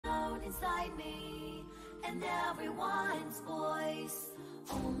inside me and everyone's voice.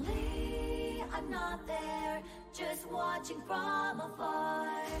 Only I'm not there, just watching from afar.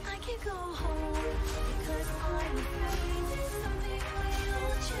 I can't go home because I'm afraid something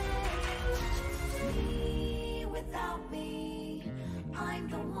will change. Me without me, I'm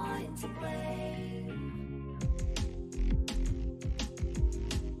the one to blame.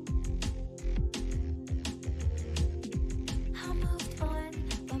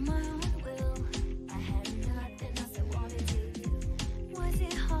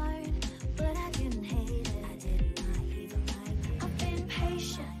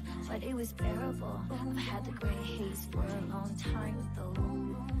 But it was bearable. I've had the gray haze for a long time though.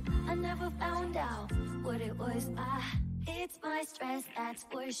 I never found out what it was. It's my stress, that's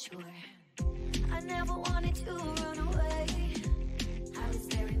for sure. I never wanted to run away. I was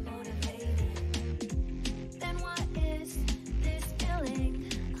very motivated. Then what is this feeling?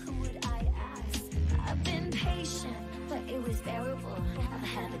 Who would I ask? I've been patient, but it was bearable. I've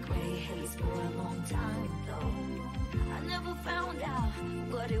had the gray haze for a long time though. I never found out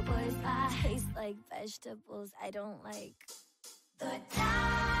what it was. I taste like vegetables I don't like. The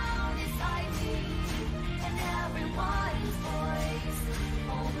town inside me and everyone's voice.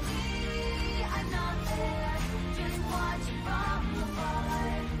 Only I'm not there, just watching from afar.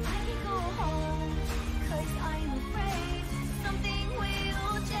 I can go home, cause I'm afraid something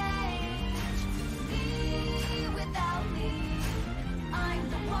will change. Me without me, I'm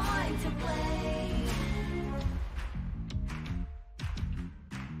the one to blame.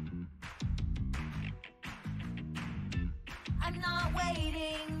 I'm not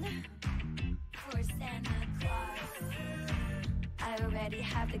waiting for Santa Claus. I already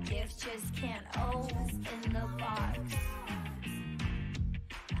have the gift, just can't open the box.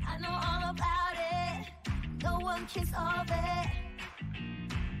 I know all about it, no one can solve it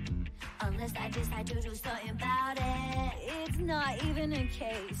unless I decide to do something about it. It's not even a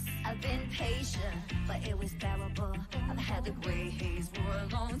case. I've been patient, but it was bearable. I've had the gray haze for a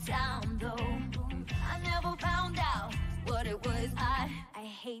long time though. I never found out what it was. I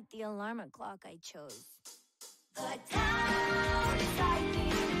hate the alarm clock I chose. The town inside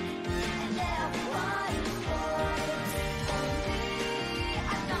me and everyone's voice. Only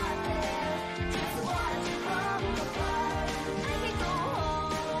I'm not there, just watching from afar. I can go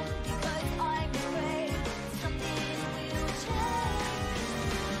home because I'm afraid something will change.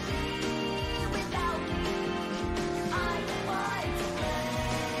 Me without me, I'm the one to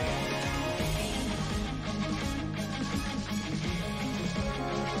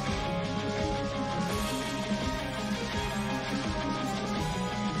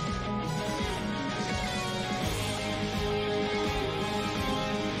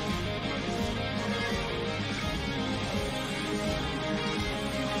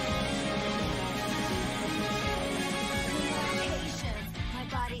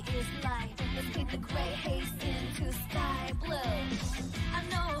let's paint the gray haze into sky blue. I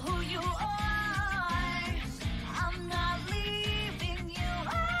know who you are. I'm not leaving you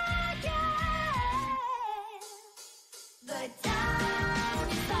again. The town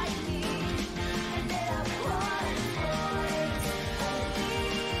inside me and everyone's voice. Only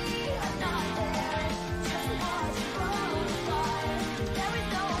I'm not there, just watching from afar. There is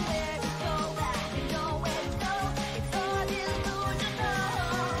nowhere to go back and nowhere to go. It's all delusional.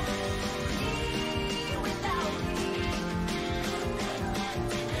 Without me,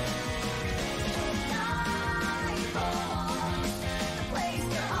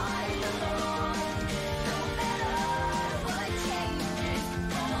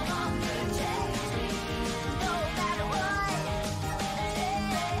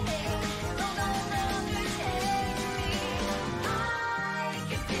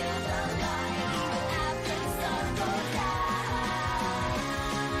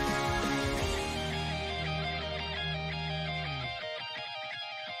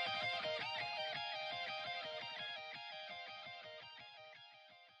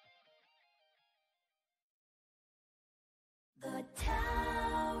 the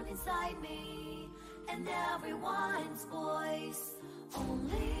town inside me and everyone's voice.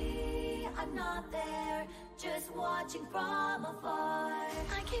 Only I'm not there, just watching from afar.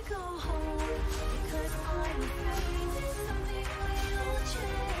 I can't go home because I'm afraid something will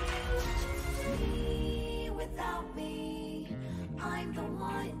change. Me without me, I'm the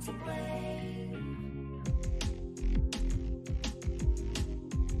one to blame.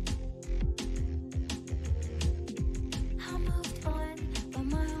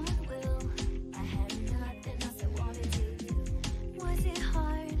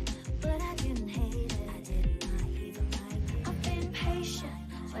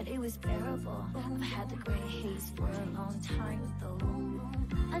 But it was bearable. I've had the gray haze for a long time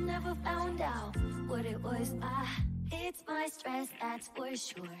though. I never found out what it was. It's my stress, that's for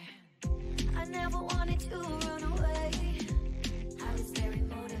sure. I never wanted to run away. I was very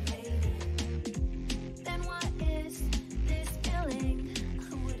motivated. Then what is this feeling?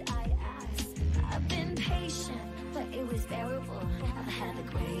 Who would I ask? I've been patient, but it was bearable. I've had the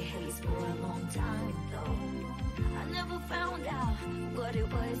gray haze for a long time though. I never found out what it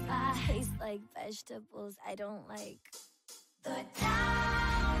was. I taste like vegetables I don't like. The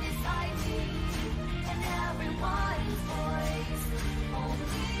town inside me and everyone's voice.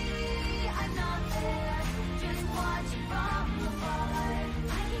 Only I'm not there, just watching from afar.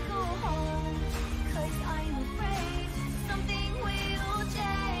 I can go home, 'cause I'm afraid something will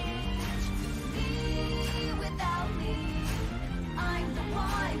change. Me without me, I'm the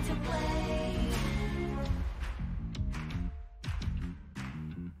one to blame.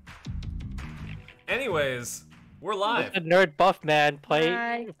 Anyways, we're live. The nerd buff man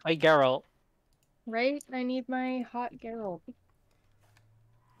play Geralt. Right? I need my hot Geralt.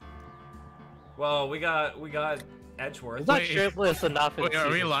 Well, we got Edgeworth. It's not Wait. shirtless enough. in Wait, are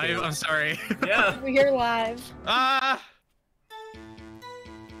we season live? 2. I'm sorry. Yeah, We're live.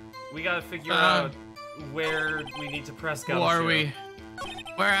 we gotta figure out where we need to press Who Gumshoe. are we?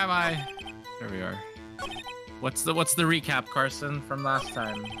 Where am I? There we are. What's the recap, Carson, from last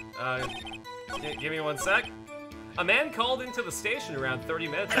time? Give me 1 sec. A man called into the station around 30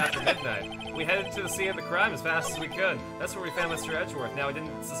 minutes after midnight. We headed to the scene of the crime as fast as we could. That's where we found Mr. Edgeworth. Now, we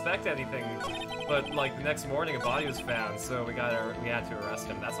didn't suspect anything, but like the next morning a body was found, so we had to arrest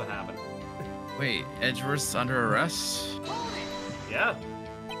him. That's what happened. Wait, Edgeworth's under arrest? Yeah.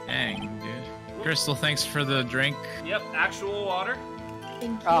 Dang, dude. Crystal, thanks for the drink. Yep, actual water.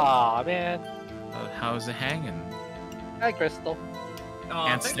 Thank you. Aw, man. How's it hanging? Hi, Crystal. Oh,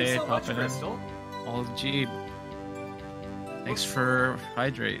 Can't thank stay you so much, popping in. Crystal. Oh, gee. Thanks for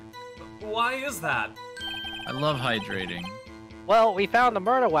hydrate. Why is that? I love hydrating. Well, we found the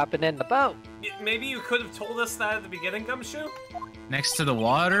murder weapon in the boat. Maybe you could have told us that at the beginning, Gumshoe? Next to the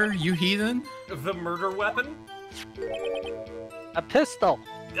water, you heathen? The murder weapon? A pistol.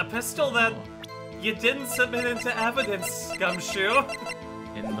 A pistol that you didn't submit into evidence, Gumshoe.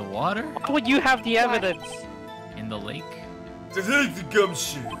 In the water? Why would you have the evidence? In the lake? Detective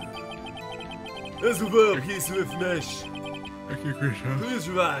Gumshoe. As well, piece of information. Thank you, Crystal. Please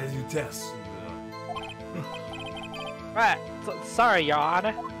revise your test. Right. Sorry, Your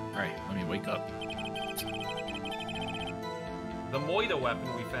Honor. Alright, let me wake up. The Moida weapon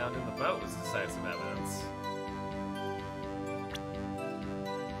we found in the boat was decisive evidence.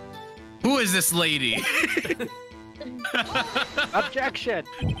 Who is this lady? Objection.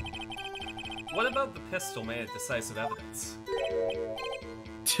 What about the pistol made it decisive evidence?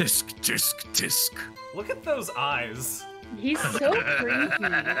 Tisk, tisk, tisk. Look at those eyes. He's so creepy.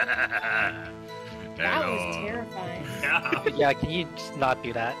 That Hello. was terrifying. Yeah. Yeah, can you just not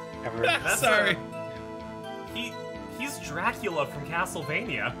do that ever? That's Sorry. He's Dracula from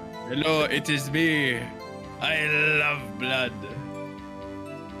Castlevania. Hello, it is me. I love blood.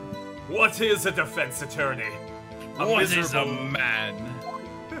 What is a defense attorney? What is a miserable- man?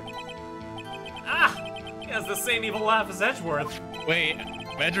 Ah! He has the same evil laugh as Edgeworth. Wait,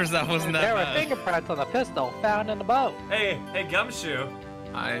 Edgeworth, that wasn't that There were bad. fingerprints on the pistol found in the boat. Hey, Gumshoe.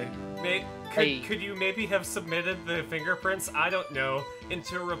 Hey. Could you maybe have submitted the fingerprints, I don't know,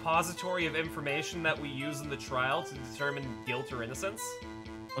 into a repository of information that we use in the trial to determine guilt or innocence?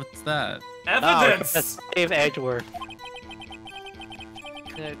 What's that? Evidence! Oh, Save Edgeworth.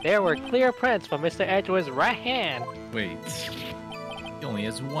 There were clear prints from Mr. Edgeworth's right hand. Wait. He only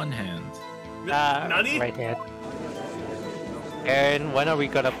has one hand. Nutty? Right hand. Aaron, when are we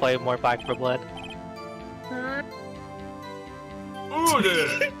gonna play more Back 4 Blood? Huh?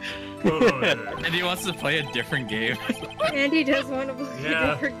 Order! Order. And he wants to play a different game. Andy does want to play Yeah.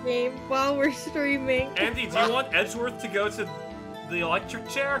 a different game while we're streaming. Andy, do you want Edgeworth to go to the electric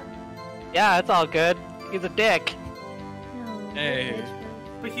chair? Yeah, it's all good. He's a dick. No, Hey.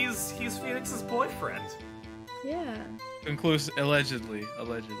 But he's Phoenix's boyfriend. Yeah. Conclusive, allegedly.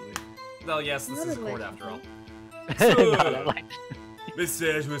 Well, yes, this Not is a court after all. Not like-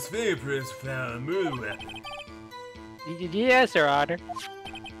 Mr. Edgeworth's fingerprints found a murder weapon. Yes, Your Honor.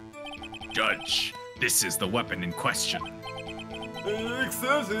 Judge, this is the weapon in question.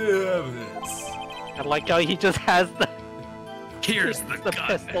 Excessive evidence. I like how he just has Here's the the gun.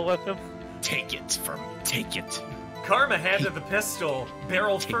 pistol with him. Take it. Karma handed the pistol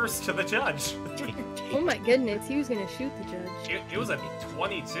barrel first to the judge. Oh my goodness, he was gonna shoot the judge. It was a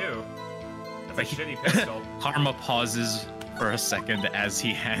 22. That's a shitty pistol. Karma pauses for a second as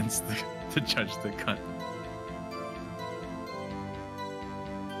he hands the judge the gun.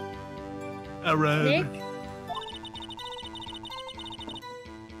 Aaron. Nick?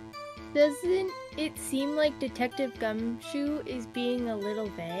 Doesn't it seem like Detective Gumshoe is being a little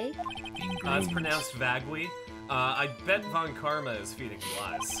vague? It's pronounced vaguely. I bet Von Karma is feeding him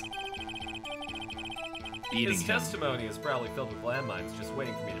lies. His testimony is probably filled with landmines, just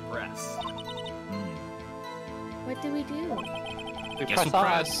waiting for me to press. What do we do? We Guess we'll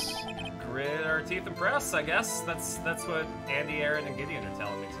press. Grit our teeth and press, I guess. That's what Andy, Aaron, and Gideon are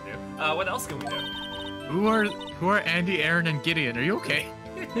telling me to do. What else can we do? Who are Andy, Aaron, and Gideon? Are you okay?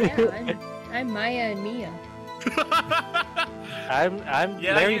 Yeah, I'm Maya and Mia. I'm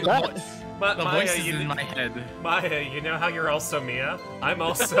Yeah, Larry you- Lutz. Ma- The Maya, voices you, in my head. Maya, you know how you're also Mia? I'm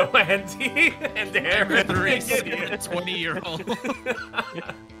also Andy and Aaron Three and Gideon. 20-year-old.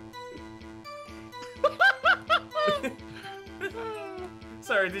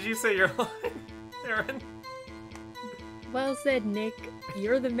 Sorry, did you say your line, Aaron? Well said, Nick.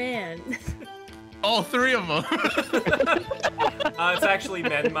 You're the man. All three of them. It's actually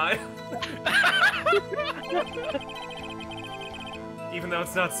men, Maya. Even though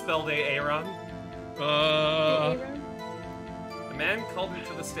it's not spelled Aaron. Aaron? The man called me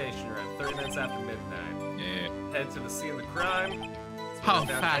to the station around 30 minutes after midnight. Yeah. Head to the scene of the crime. How Found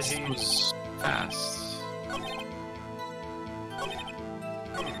fast Eddie. was fast?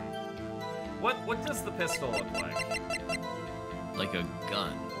 What does the pistol look like? Like a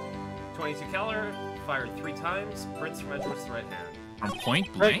gun. 22 caliber, fired 3 times, prints from Edgeworth's right hand. From point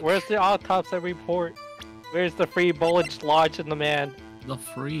Where- blank? Where's the autopsy report? Where's the free bullets lodged in the man? The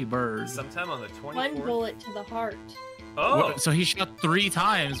free bird. Sometime on the 24th. One bullet to the heart. Oh! So he shot 3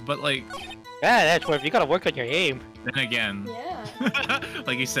 times, but like, Yeah, that's where you gotta work on your aim. then again. Yeah.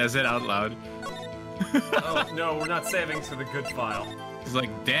 Like he says it out loud. Oh, no, we're not saving to the good file. He's like,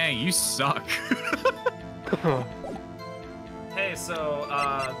 dang, you suck. Hey, so,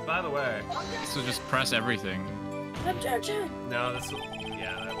 by the way, So just press everything. Objection! no,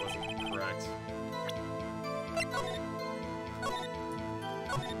 yeah, that wasn't correct.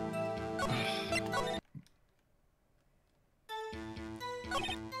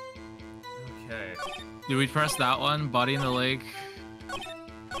 Okay. Did we press that one? Body in the lake?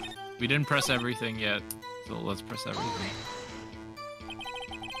 We didn't press everything yet, so let's press everything.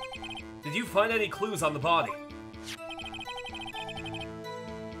 Did you find any clues on the body?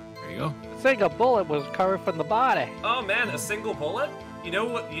 There you go. Saying a bullet was covered from the body. Oh man, a single bullet? You know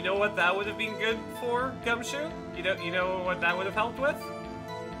what that would have been good for, Gumshoe? You know what that would have helped with?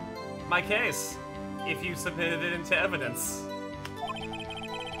 My case. If you submitted it into evidence.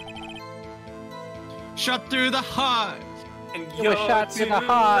 Shot through the heart! And It was shot in the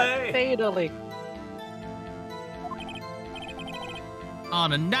heart, fatally.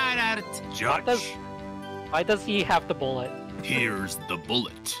 On a 9 out of 10. does- Why does he have the bullet? Here's the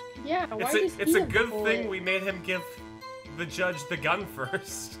bullet. Yeah, why It's does a, it's he a have the good bullet? thing we made him give the judge the gun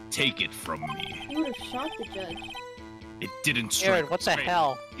first. Take it from me. He would have shot the judge. It didn't strike. Aaron, what the straight.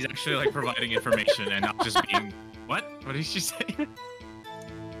 hell? He's actually like providing information and not just being. What? What did she say?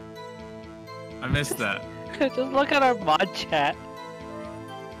 I missed that. Just look at our mod chat.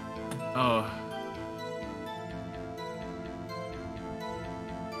 Oh.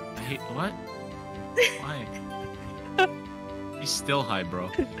 I hate what? Why? He's still high, bro.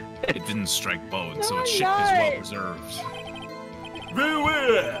 It didn't strike bone, so No, its I'm ship is well not. preserved. Very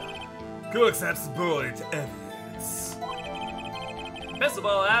well. Who accepts the bullet into evidence? Pistol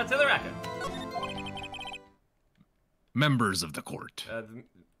ball out to the racket. Members of the court, The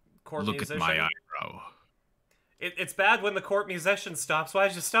court look musician. at my eyebrow. It's bad when the court musician stops.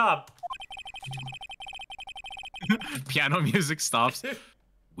 Why'd you stop? Piano music stops.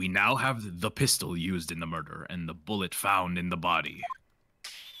 We now have the pistol used in the murder and the bullet found in the body.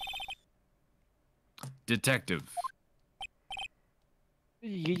 Detective,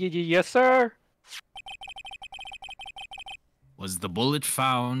 Yes, sir. was the bullet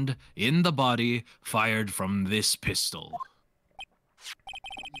found in the body fired from this pistol?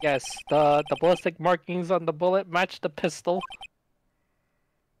 Yes, the ballistic markings on the bullet match the pistol.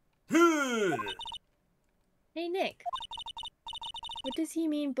 Huh. Hey, Nick. What does he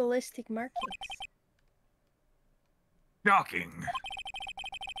mean, ballistic markings? Shocking.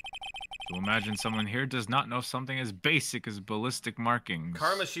 To imagine someone here does not know something as basic as ballistic markings.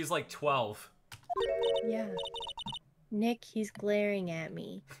 Karma, she's like 12. Yeah. Nick, he's glaring at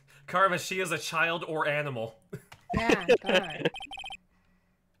me. Karma, she is a child or animal. Yeah, God.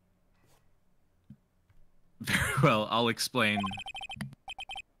 Very well, I'll explain.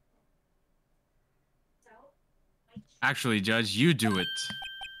 Actually, Judge, you do it.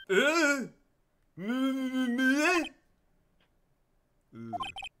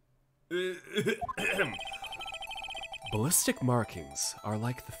 Ballistic markings are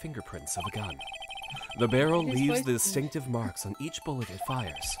like the fingerprints of a gun. The barrel His leaves voice- the distinctive marks on each bullet it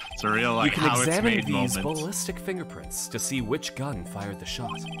fires. It's a real You like can how it's examine made these moment. ballistic fingerprints to see which gun fired the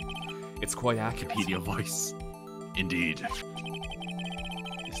shot. It's quite accurate. Wikipedia voice. Indeed.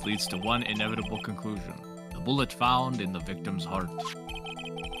 This leads to one inevitable conclusion. The bullet found in the victim's heart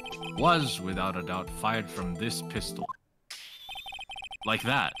was, without a doubt, fired from this pistol. Like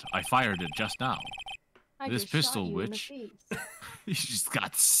that, I fired it just now. I This just shot pistol, you in the which- face. He just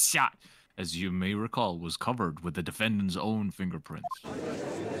got shot. As you may recall, was covered with the defendant's own fingerprints.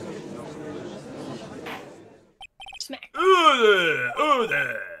 Smack.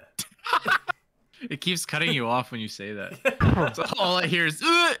 It keeps cutting you off when you say that. So all I hear is,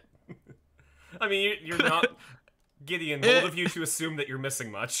 "Ugh!" I mean, you're not Gideon. Bold of you to assume that you're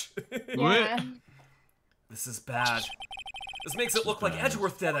missing much. Yeah. This is bad. This makes it look like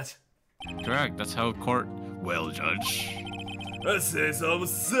Edgeworth did it. Correct, that's how court... Well, Judge. I say so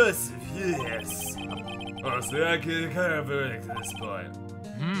obsessive, yes. Honestly, I can't kind of verdict at this point.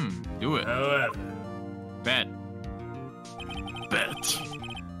 Do it. However, Bet. Bet.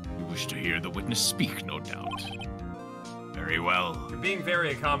 You wish to hear the witness speak, no doubt. Very well. you're being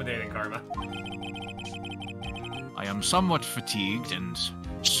very accommodating, Karma. I am somewhat fatigued, and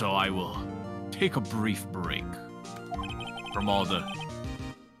so I will take a brief break from all the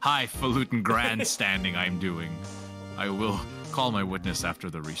highfalutin grandstanding I'm doing. I will call my witness after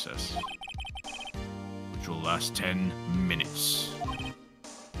the recess, which will last 10 minutes.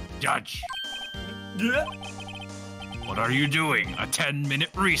 Judge, Yeah. what are you doing? A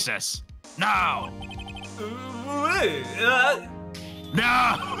 10-minute recess. Now!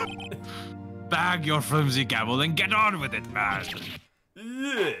 Now! Bag your flimsy gavel and get on with it, man.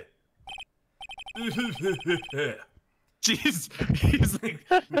 Yeah. Jeez, he's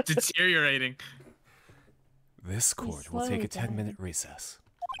like deteriorating. This court will take a 10-minute recess.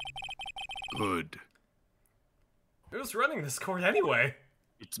 Good. Who's running this court anyway?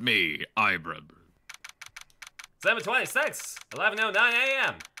 It's me, Ibram. 7:26, 11:09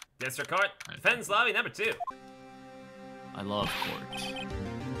 a.m. District Court, Defense Lobby number 2. I love court.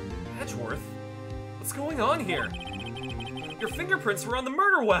 Edgeworth? What's going on here? Your fingerprints were on the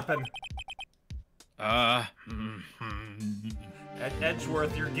murder weapon!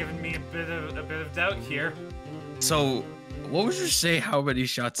 Edgeworth, you're giving me a bit of doubt here. So, what would you say how many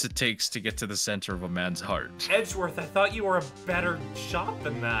shots it takes to get to the center of a man's heart? Edgeworth, I thought you were a better shot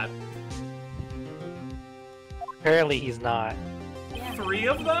than that. Apparently he's not. 3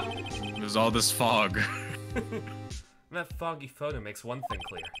 of them? There's all this fog. That foggy photo makes one thing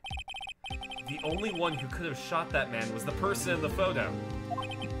clear. The only one who could have shot that man was the person in the photo.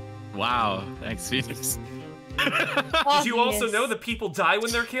 Wow, thanks, Phoenix. Did you also know that people die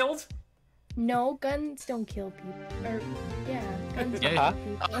when they're killed? No, guns don't kill people. Or, yeah, guns don't Yeah.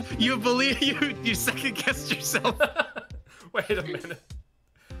 kill people. You believe you second guessed yourself. Wait a minute.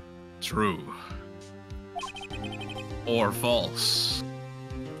 True. Or false.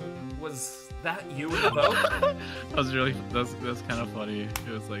 Was that you in the boat? That's kind of funny. It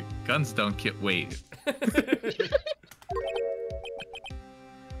was like, guns don't kill. Wait.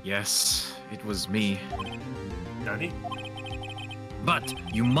 Yes, it was me. Nani? But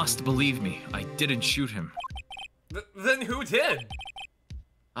you must believe me. I didn't shoot him. Then who did?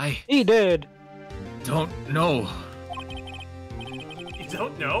 I He did. don't know. You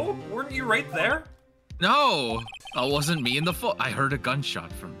don't know? Weren't you right there? No, that wasn't me in the foot. I heard a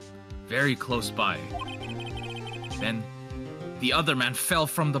gunshot from very close by. Then the other man fell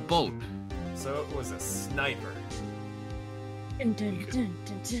from the boat. So it was a sniper. Dun, dun, dun,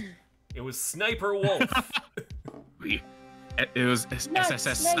 dun, dun. It was Sniper Wolf. It was Not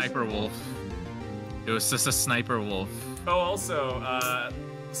SSS Sniper Sniper Wolf. It was just a Sniper Wolf. Oh, also,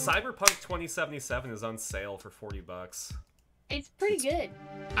 Cyberpunk 2077 is on sale for $40. It's pretty good.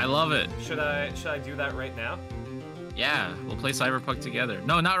 I love it. Should I do that right now? Yeah, we'll play Cyberpunk together.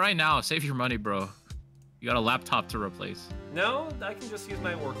 No, not right now. Save your money, bro. You got a laptop to replace. No, I can just use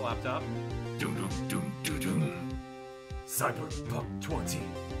my work laptop. Doom, doom, doom, doom, doom. Cyberpunk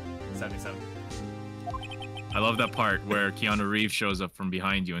 2077. I love that part where Keanu Reeves shows up from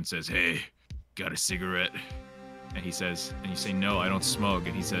behind you and says, "Hey, got a cigarette?" And he says, and you say, "No, I don't smoke."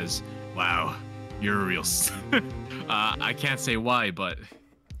 And he says, "Wow, you're a real." I can't say why, but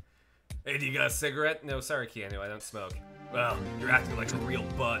Hey, do you got a cigarette? No, sorry, Keanu, I don't smoke. Well, you're acting like a real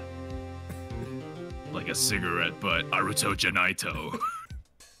butt. like a cigarette, but Aruto Janito.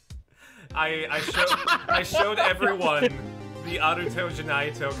 I showed everyone the Aruto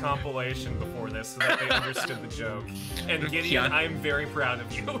Janaito compilation before this so that they understood the joke. And Gideon, I am very proud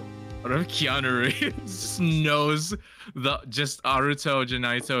of you. What if Keanu Reeves just knows just Aruto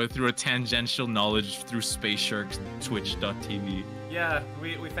Janaito through a tangential knowledge through Space Shark's Twitch.tv? Yeah,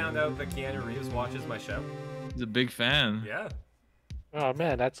 we found out that Keanu Reeves watches my show. He's a big fan. Yeah. Oh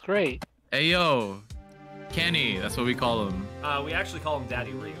man, that's great. Hey yo, Kenny, that's what we call him. We actually call him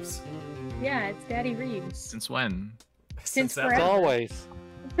Daddy Reeves. Yeah, it's Daddy Reeves. Since when? Since ever. As forever. always.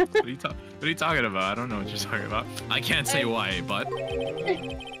 What are you talking about? I don't know what you're talking about. I can't say why, but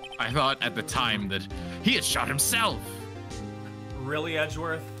I thought at the time that he had shot himself. Really,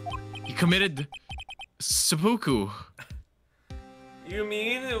 Edgeworth? He committed seppuku. You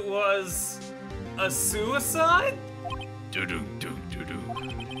mean it was a suicide?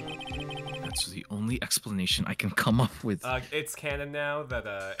 That's the only explanation I can come up with. It's canon now that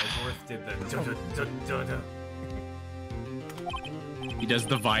Edgeworth did the He does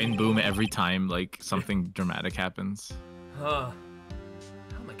the vine boom every time like something dramatic happens. Huh.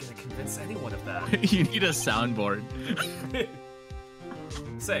 How am I gonna convince anyone of that? You need a soundboard.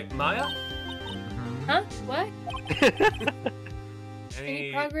 Say, Maya? Huh? What? Any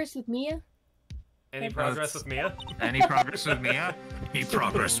Any progress with Mia? any progress with Mia? Any progress with Mia? Any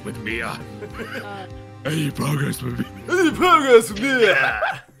progress with Mia? Uh, Any progress with Mia? Any progress with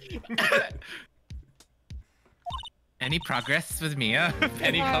Mia? Any progress with Mia?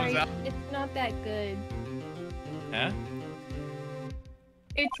 Penny comes sorry, out. it's not that good. Huh?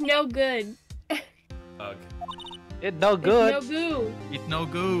 It's no good. Ugh. It no good. It's no goo. Eat no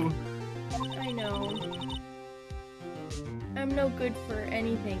goo. I know. I'm no good for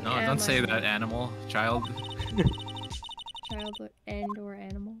anything. No, am don't say I? that, animal, child. Child and or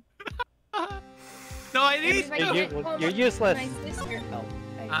animal. No, I And need if I You're- can't call you're my- useless. My sister. Oh,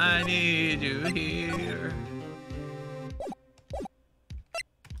 I need you here.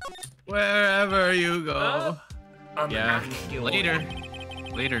 Wherever you go. Yeah. Later,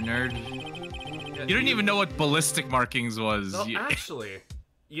 nerd. You didn't even know what ballistic markings was. No, actually,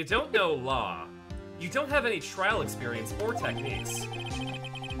 you don't know law. You don't have any trial experience or techniques.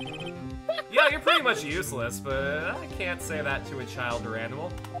 Yeah, you're pretty much useless, but I can't say that to a child or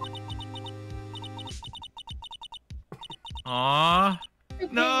animal. Aww. Okay,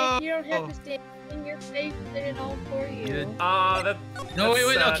 No. Nick, you don't have to stay in your face. Did it all for you. Yeah. That. No,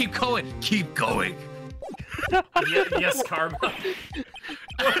 wait, that's, no, keep going. Keep going. Yes, Karma.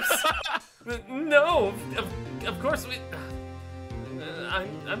 Whoops. No, of course we.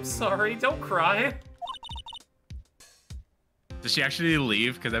 I'm sorry. Don't cry. Does she actually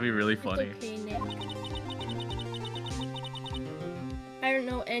leave? Because that'd be really It's funny. okay, Nick. I don't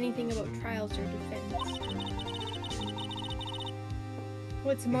know anything about trials or defense.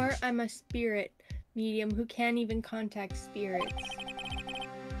 What's more, I'm a spirit medium who can't even contact spirits.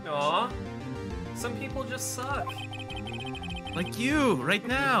 Aw. Some people just suck. Like you, right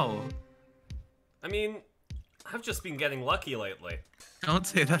now. I mean, I've just been getting lucky lately. Don't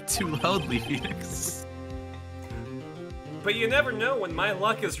say that too loudly, Phoenix. But you never know when my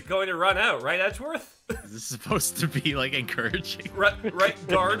luck is going to run out, right, Edgeworth? Is this supposed to be, like, encouraging? Right,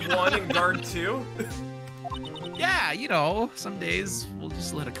 guard 1 and guard 2? Yeah, you know, some days we'll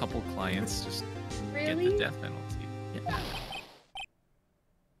just let a couple clients just get Really? the death penalty. Yeah.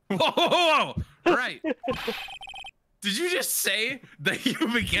 Whoa! Right. Did you just say that you've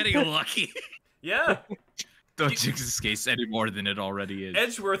been getting lucky? Yeah. Don't jinx this case any more than it already is.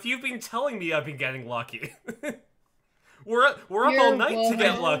 Edgeworth, you've been telling me I've been getting lucky. we're up You're all night to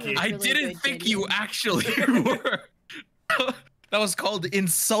get welcome. lucky. I really didn't good, think Gideon. you actually were. That was called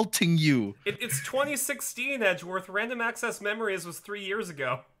insulting you. It's 2016, Edgeworth. Random access memories was 3 years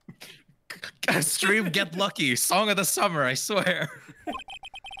ago. Stream Get Lucky, song of the summer, I swear.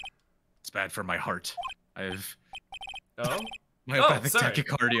 It's bad for my heart. I have Oh? myopathic sorry.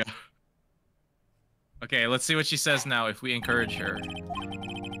 tachycardia. Okay, let's see what she says now if we encourage her.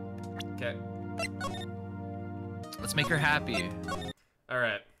 Okay. Let's make her happy.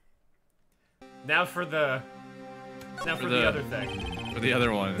 Alright. Now for the other thing. For the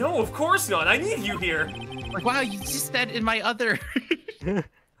other one. No, of course not. I need you here. Like, wow, you just said in my other.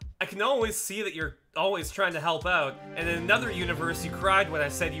 I can always see that you're always trying to help out, and in another universe you cried when I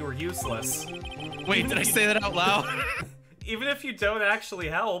said you were useless. Wait, did I say that out loud? Even if you don't actually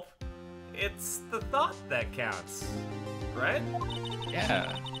help, it's the thought that counts. Right?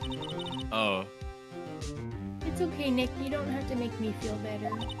 Yeah. Oh. It's okay, Nick. You don't have to make me feel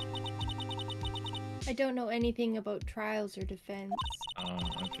better. I don't know anything about trials or defense. Oh,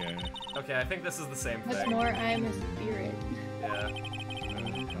 okay. Okay, I think this is the same What's thing. more, I'm a spirit. Yeah.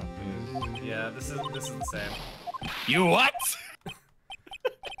 Yeah, this is the same. You what?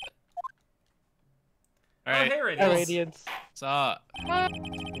 Oh, Alright, hey, Hi, Radiance. Radiance. so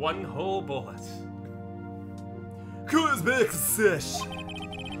One whole bullet. Comes back to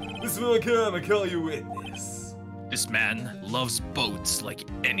session. This one come and call you witness. this man loves boats like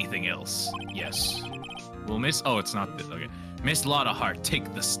anything else. Yes. Will Miss? Oh, it's not this. Okay. Miss Lotta Hart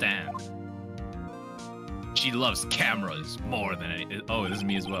take the stand. She loves cameras more than any. Oh, this is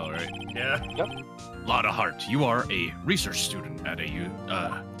me as well, right? Yeah. Lotta Hart, you are a research student at a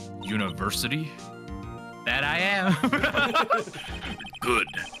university. That I am. Good.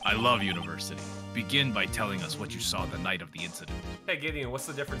 I love university. Begin by telling us what you saw the night of the incident. Hey, Gideon, what's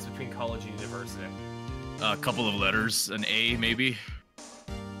the difference between college and university? A couple of letters, an A maybe.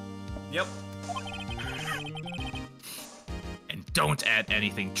 Yep. And don't add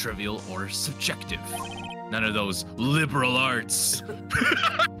anything trivial or subjective. None of those liberal arts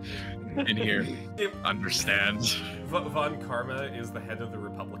in here. Yep. Understand? Von Karma is the head of the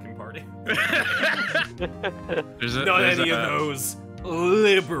Republican Party. There's Not any of those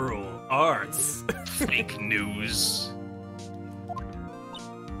liberal arts. fake news.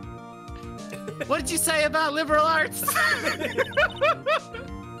 What did you say about liberal arts?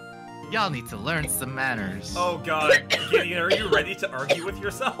 Y'all need to learn some manners. Oh god, Gideon, are you ready to argue with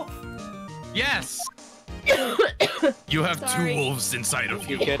yourself? Yes! You have Sorry. two wolves inside of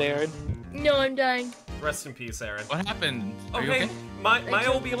You you. good, Aaron? No, I'm dying. Rest in peace, Aaron. What happened? Are you Okay, okay?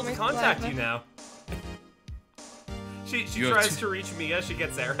 Maya will be able to my contact saliva. you now. She You have tries two- to reach Mia, she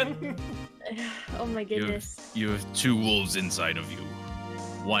gets Aaron. Oh my goodness. You have two wolves inside of you.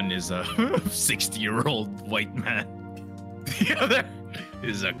 One is a 60-year-old white man. The other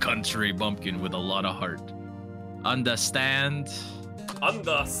is a country bumpkin with a lot of heart. Understand?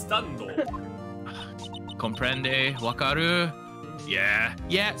 Understando. Comprende? Wakaru? Yeah.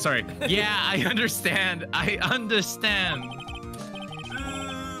 Yeah, sorry. Yeah, I understand. I understand.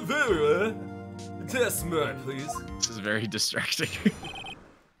 Very well. Test mode, please. This is very distracting.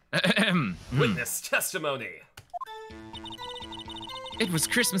 Witness testimony. It was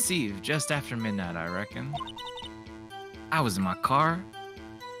Christmas Eve, just after midnight, I reckon. I was in my car.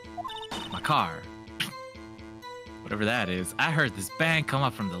 Whatever that is. I heard this bang come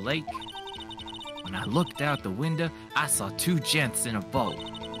up from the lake. When I looked out the window, I saw two gents in a boat.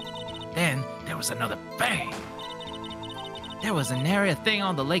 Then there was another bang. There was a nary a thing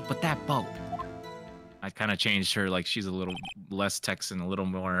on the lake but that boat. I kind of changed her, like she's a little less Texan, a little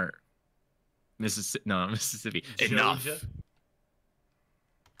more Mississippi. Enough. Georgia.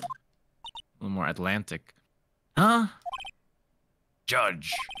 A little more Atlantic. Huh?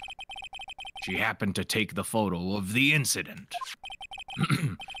 Judge. She happened to take the photo of the incident.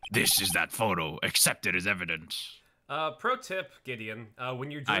 This is that photo. Accept it as evidence. Pro tip, Gideon, when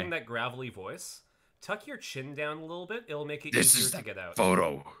you're doing that gravelly voice, tuck your chin down a little bit, it'll make it This easier is to that get out.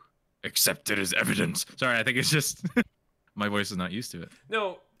 photo. Accept it as evidence. Sorry, I think it's just my voice is not used to it.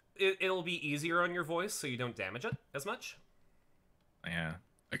 No, it'll be easier on your voice so you don't damage it as much. Yeah.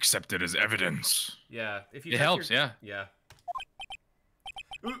 Accept it as evidence. Yeah, if you It tuck helps, your... yeah.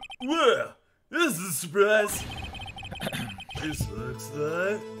 Well, this is a surprise. This looks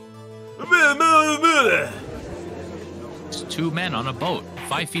like... It's two men on a boat,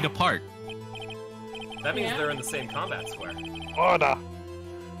 5 feet apart. That means Yeah. they're in the same combat square. Order.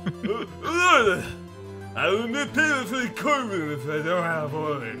 I will not pay for the carbon if I don't have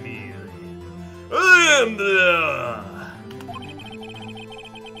oil immediately.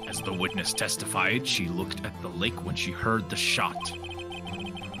 As the witness testified, she looked at the lake when she heard the shot.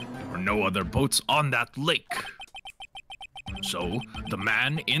 There were no other boats on that lake. So, the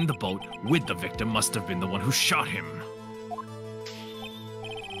man in the boat with the victim must have been the one who shot him.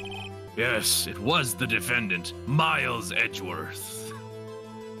 Yes, it was the defendant, Miles Edgeworth.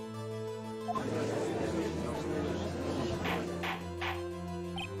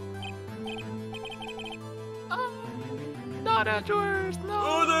 Not Edgeworth, no!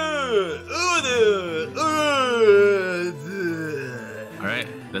 Alright,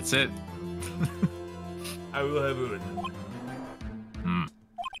 that's it. I will have it.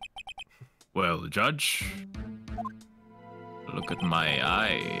 Well, Judge, look at my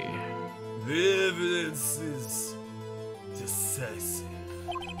eye. The evidence is decisive.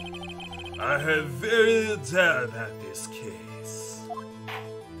 I have very little doubt about this case.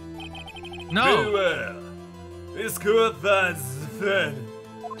 Very No! well. This court finds the defendant.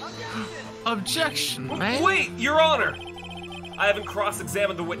 Objection, man! Wait, Your Honor! I haven't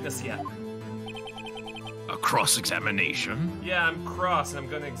cross-examined the witness yet. A cross-examination? Yeah, I'm cross and I'm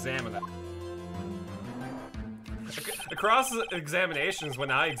gonna examine it. Across examinations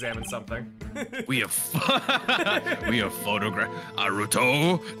when I examine something. We have photograph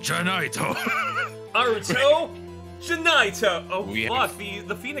Aruto Janaito. Aruto Janaito! Oh We fuck,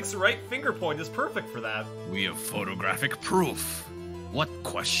 the Phoenix right finger point is perfect for that. We have photographic proof. What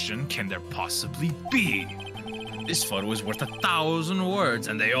question can there possibly be? This photo is worth 1,000 words,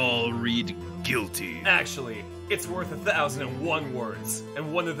 and they all read guilty. Actually, it's worth 1,001 words,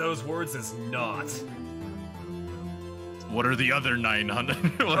 and one of those words is not. What are the other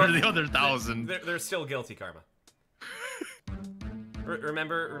 900? What are the other 1,000? They're still guilty, Karma.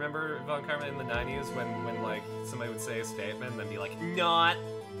 Remember Von Karma in the 90s when like somebody would say a statement and then be like, not.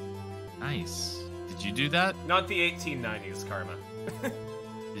 Nice. Did you do that? Not the 1890s, Karma.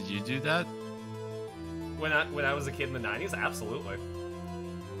 Did you do that? When I was a kid in the 90s, absolutely.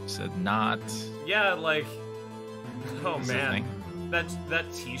 You said not. Yeah, like, oh What's the man, thing? that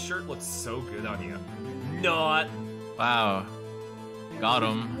T-shirt looks so good on you. Not. Wow. Got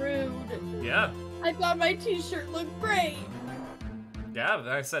him. Rude. Yeah, I thought my t-shirt looked great. yeah, but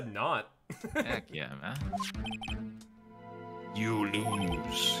I said not. Heck yeah, man. You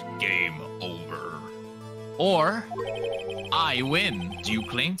lose. Game over. Or, I win. Do you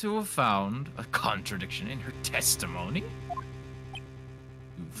claim to have found a contradiction in her testimony?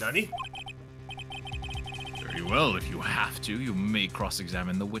 Nani? Very well, if you have to, you may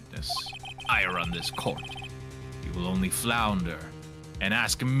cross-examine the witness. I run this court. You will only flounder and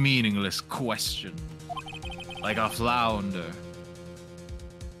ask a meaningless question. Like a flounder.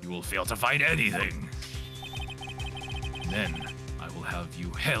 You will fail to find anything. Then, I will have you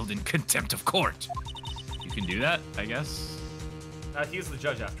held in contempt of court. You can do that, I guess? He's the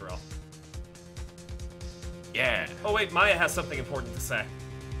judge after all. Yeah. Oh wait, Maya has something important to say.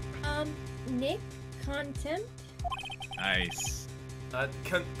 Nick, contempt? Nice.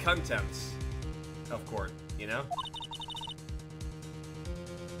 Contempt of court, you know?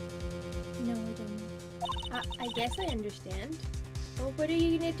 No, I don't. I guess I understand. Well, what are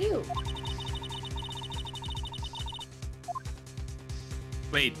you gonna do?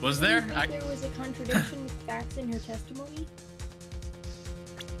 Wait, was Do you there? think there was a contradiction with facts in her testimony?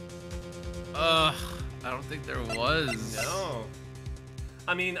 I don't think there was. No.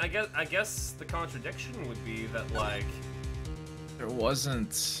 I mean, I guess the contradiction would be that, like, There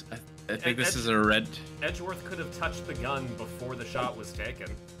wasn't. I think this Ed- is a red. Edgeworth could have touched the gun before the shot was taken.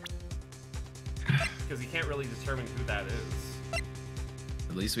 Because you can't really determine who that is.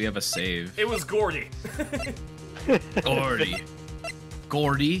 At least we have a save. It was Gordy. Gordy.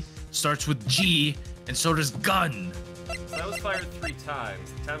 Gordy starts with G, and so does gun. So that was fired 3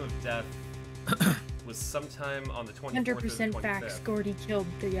 times. The time of death was sometime on the 24th 100% or the facts. 25th. Gordy killed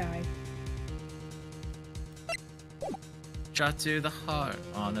the guy. Shot to the heart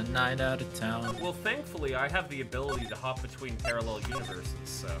on a night out of town. Well, thankfully, I have the ability to hop between parallel universes,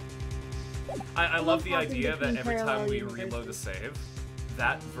 so... I love the hopping idea that between every time parallel we universes. reload a save,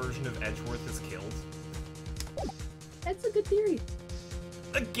 that version of Edgeworth is killed. That's a good theory.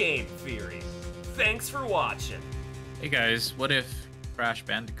 A game theory. Thanks for watching. Hey guys, what if Crash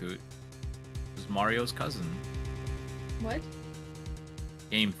Bandicoot was Mario's cousin? What?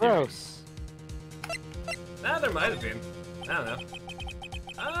 Game theory. Gross. Nah, there might have been. I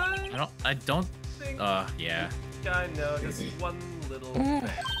don't know. I don't. think Yeah. I noticed one little thing.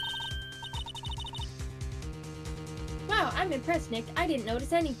 Wow, I'm impressed, Nick. I didn't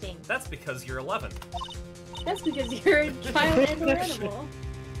notice anything. That's because you're 11. That's because you're a child and an animal.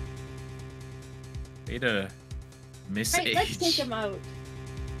 Way to miss Right, age. let's take him out.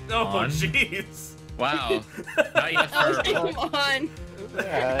 Oh, On. jeez. Wow. Not yet Oh, for. come on.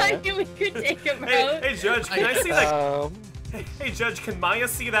 I Yeah. knew we could take him Hey, out. hey, Judge, can I see that? Um, Hey, Judge, can Maya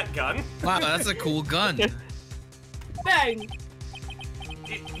see that gun? Wow, that's a cool gun. Bang!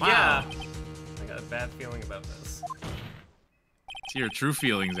 Yeah. I got a bad feeling about this. See your true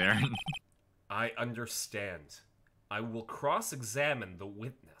feelings, Aaron. I understand. I will cross-examine the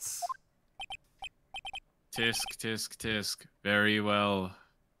witness. Tisk, tisk, tisk. Very well.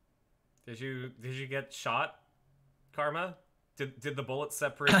 Did you get shot, Karma? Did the bullet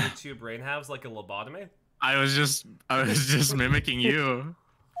separate your 2 brain halves like a lobotomy? I was just mimicking you.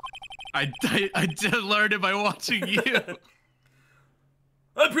 I did learn it by watching you.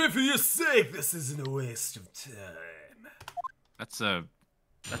 I pray for your sake this isn't a waste of time. That's a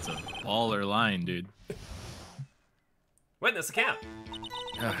baller line, dude. Witness account.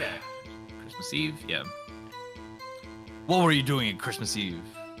 Okay. Christmas Eve, yeah. What were you doing at Christmas Eve?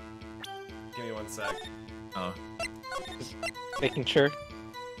 Give me 1 sec. Oh, just making sure.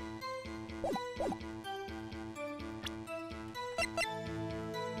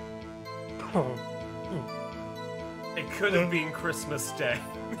 Oh. could have been Christmas Day.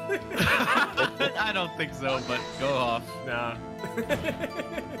 I don't think so, but go off. Nah.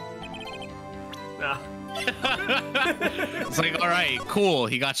 Nah. It's like, all right, cool.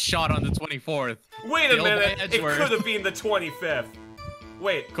 He got shot on the 24th. Wait a Still by minute. It Edgeworth. could have been the 25th.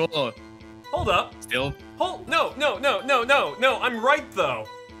 Wait. Cool. Hold up. Still. No. I'm right though.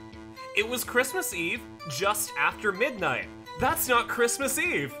 It was Christmas Eve just after midnight. That's not Christmas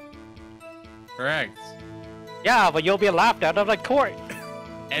Eve. Correct. Yeah, but you'll be laughed out of the court.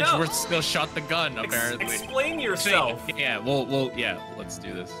 Edgeworth still shot the gun, apparently. Explain yourself. Yeah, yeah, let's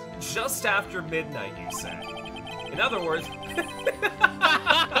do this. Just after midnight, you say. In other words,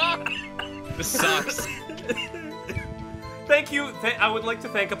 This sucks. thank you. I would like to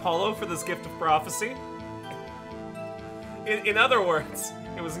thank Apollo for this gift of prophecy. In other words,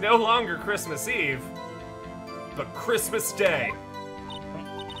 it was no longer Christmas Eve, but Christmas Day.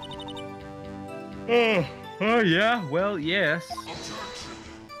 Oh, yeah, well, yes.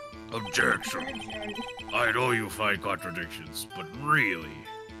 Objection. I know you find contradictions, but really.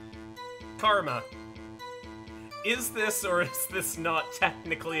 Karma. Is this or is this not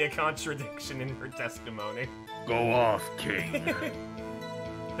technically a contradiction in her testimony? Go off, King.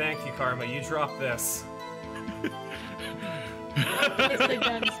 Thank you, Karma. You drop this. Mr.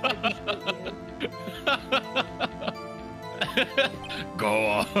 Guns fucking shoot you. Go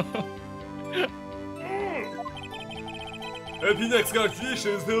off. If your next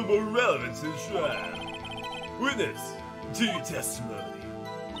contradiction is no more relevant to the trial. Witness, to your testimony.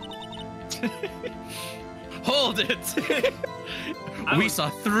 Hold it! We saw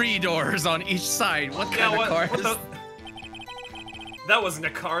 3 doors on each side. What kind of car is That wasn't a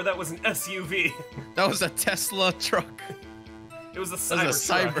car, that was an SUV. that? Was a Tesla truck. It was a That was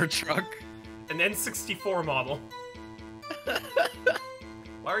a Cybertruck. Cybertruck. An N64 model.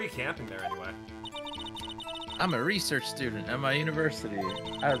 Why are you camping there anyway? I'm a research student at my university.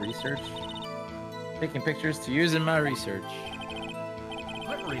 I research. Taking pictures to use in my research.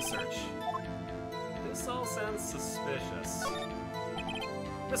 What research? This all sounds suspicious.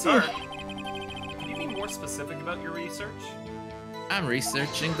 Miss Hart, can you be more specific about your research? I'm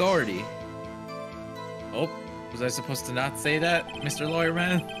researching Gordy. Oh, was I supposed to not say that, Mr. Lawyer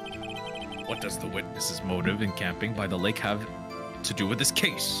Man? What does the witness's motive in camping by the lake have to do with this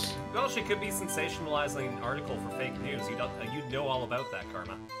case? Well, she could be sensationalizing an article for fake news. You'd know all about that,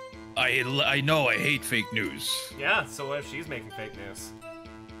 Karma. I know I hate fake news. Yeah, so what if she's making fake news?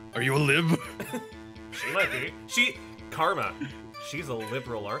 Are you a lib? She might be. Karma, she's a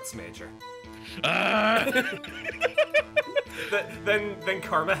liberal arts major. Then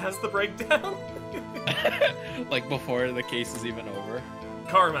Karma has the breakdown? Like before the case is even over.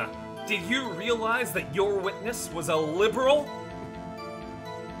 Karma, did you realize that your witness was a liberal?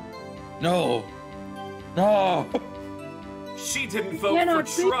 No. No. She didn't vote Yeah, no, for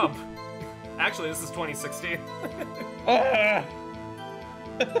it's- Trump. Actually, this is 2016. Probably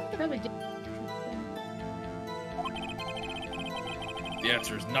did. The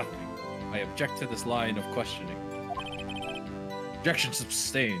answer is nothing. I object to this line of questioning. Objection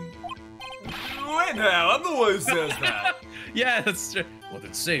sustained. Wait now, I'm the one who says that. Yeah, that's true. Well,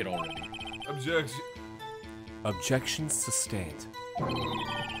 then say it already. Objection sustained.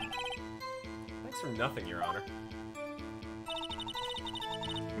 Thanks for nothing, Your Honor.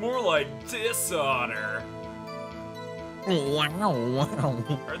 More like dishonor.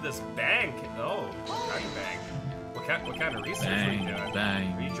 Heard this bank. Oh, what kind of bank? What kind of research were you doing?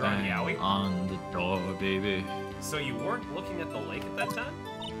 bang, Are you drawing bang Yowie? on the door, baby. So you weren't looking at the lake at that time?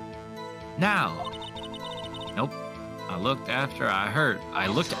 Now. Nope. I looked after I heard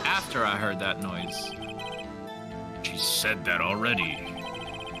that noise. She said that already.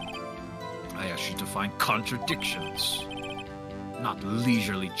 I asked you to find contradictions, not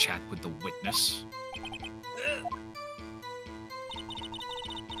leisurely chat with the witness.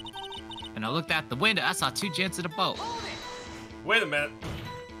 And I looked out the window, I saw 2 gents in a boat. Wait a minute.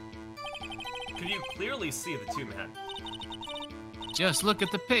 Could you clearly see the 2 men? Just look at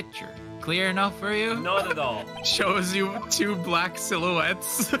the picture. Clear enough for you? Not at all. Shows you 2 black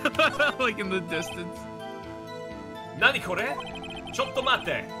silhouettes, like in the distance. Nani kore?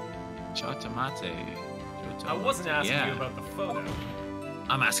 Chottomate. Chotomate. I wasn't asking you about the photo.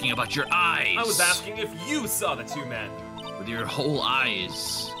 I'm asking about your eyes. I was asking if you saw the 2 men. With your whole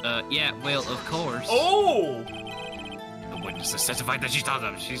eyes. Yeah, well, of course. Oh! The witness has testified that she saw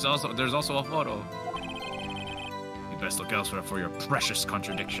them. There's also a photo. You best look elsewhere for your precious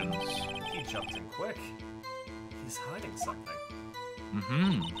contradictions. He jumped in quick. He's hiding something.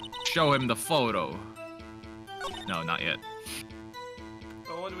 Mm-hmm. Show him the photo. No, not yet.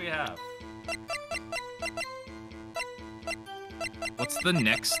 Well, what do we have? What's the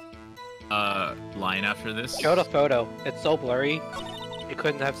next line after this? Show the photo. It's so blurry. You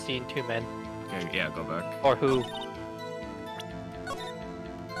couldn't have seen two men. Okay, yeah, go back. Or who.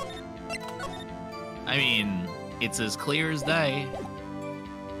 I mean, it's as clear as day.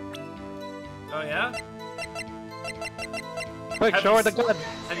 Oh yeah? Quick, Have show you her the s- gun.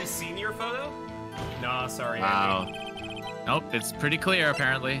 Have you seen your photo? No, sorry, Wow. Andy. Nope, it's pretty clear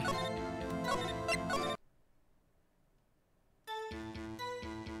apparently.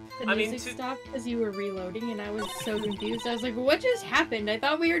 The I mean, music stopped because you were reloading, and I was so confused. I was like, "What just happened? I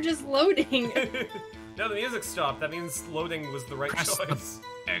thought we were just loading." No, the music stopped. That means loading was the right Press the- choice.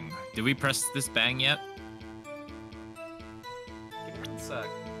 Bang. Did we press this bang yet? Give me 1 sec.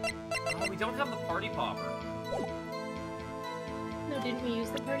 Oh, we don't have the party popper. No, didn't we use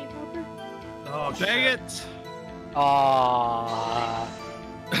the party popper? Oh, shit. Dang it! Aww.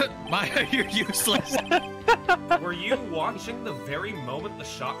 Maya, you're useless. Were you watching the very moment the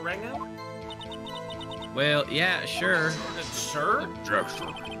shot rang out? Well, yeah, sure. Sure? Objection.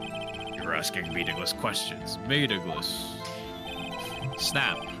 You're asking meaningless questions. Meaningless.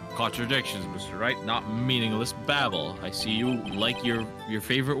 Snap. Contradictions, Mr. Wright. Not meaningless babble. I see you like your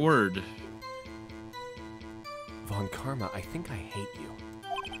favorite word. Von Karma, I think I hate you.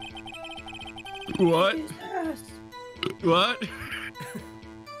 What? Yes. What?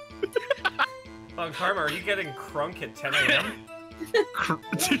 Von Karma, are you getting crunk at 10 a.m.?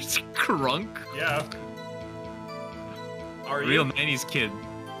 Crunk? Yeah. Are Real you? Manny's kid.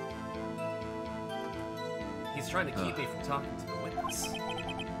 He's trying to keep me from talking to the witness.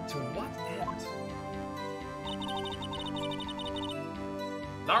 To what end?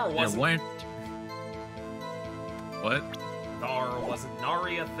 There There wasn't. weren't. What? There wasn't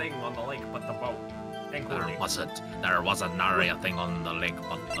nary a thing on the lake but the boat. And Gordy. There wasn't nary a thing on the lake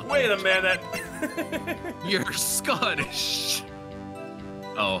but the Wait a boat. minute. You're Scottish.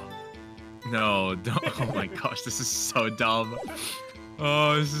 Oh. No, don't. Oh my gosh, this is so dumb.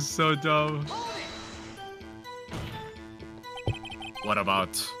 Oh, this is so dumb. What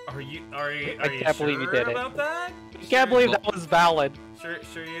about? Are you I can't believe you sure did it. about that? I can't believe that was valid. Sure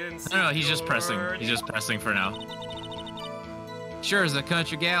you didn't see No, he's just pressing. Gordy? He's just pressing for now. Sure as a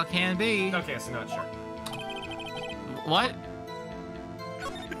country gal can be. Okay, so not sure. What?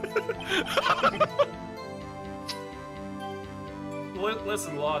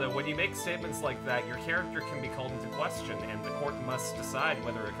 Listen, Lada, when you make statements like that, your character can be called into question, and the court must decide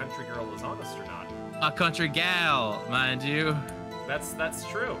whether a country girl is honest or not. A country gal, mind you. That's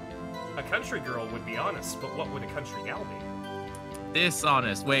true. A country girl would be honest, but what would a country gal be?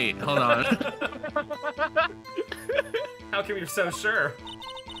 Dishonest. Wait, hold on. How come you're so sure?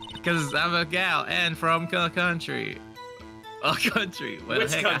 Because I'm a gal and from a country. A country. Well,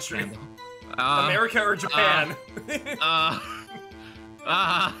 Which heck, I country? stand- America or Japan?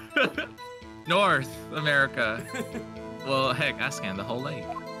 North America. Well, heck, I scanned the whole lake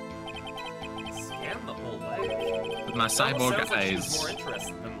Scan the whole lake. with my Sounds cyborg like she's eyes. more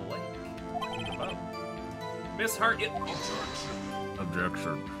interested than the lake. In the boat. Miss Hart,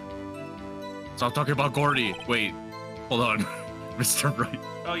 Objection. Stop talking about Gordy. Wait, hold on, Mr. Wright.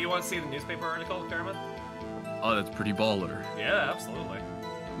 Oh, you want to see the newspaper article, Carmen? Oh, that's pretty baller. Yeah, absolutely.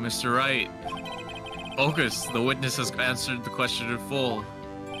 Mr. Wright. Focus. The witness has answered the question in full.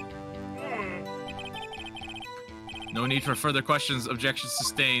 No need for further questions. Objection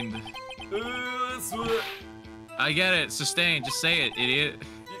sustained. That's what... I get it. Sustained. Just say it, idiot.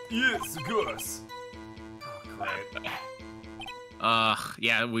 Yes, of course. Oh, great.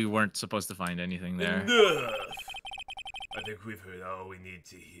 Yeah, we weren't supposed to find anything there. Enough. I think we've heard all we need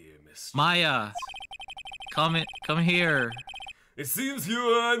to hear, Miss. Maya, come here. It seems you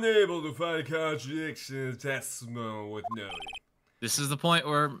are unable to find a contradiction in testimony worth noting. This is the point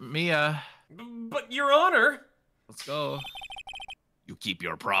where Mia. But, Your Honor! Let's go. You keep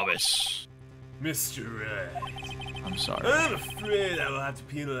your promise. Mr. Wright, I'm sorry. I'm afraid I will have to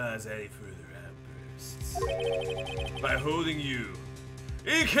penalize any further outbursts by holding you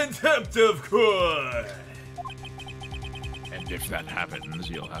in contempt of court. And if that happens,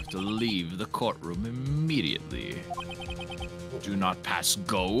 you'll have to leave the courtroom immediately. Do not pass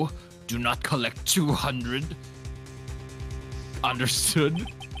go. Do not collect 200. Understood?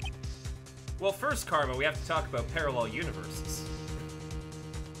 Well, first, Karma, we have to talk about parallel universes.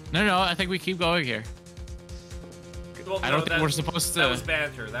 No, I think we keep going here. Well, I don't think we're supposed to. That was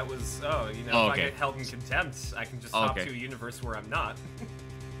banter. That was, Oh, if I okay. get held in contempt, I can just hop Okay. to a universe where I'm not.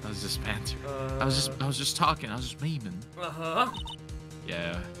 That was just banter. I was just talking. I was just memeing. Uh-huh.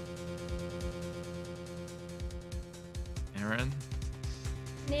 Yeah. Aaron?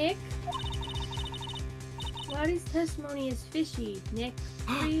 Nick? Lottie's testimony is fishy, Nick.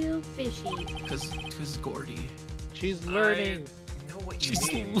 Real fishy. Cause Gordy. She's learning. I know what you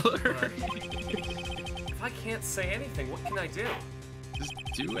She's mean. learning. If I can't say anything, what can I do? Just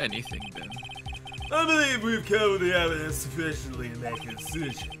do anything then. I believe we've covered the evidence sufficiently to make a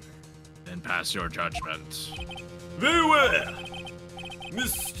decision. Then pass your judgment. Very well.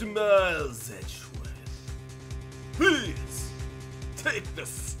 Mr. Miles Edgeworth, please take the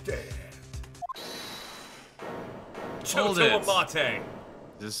stand. Hold Choto it. Amate.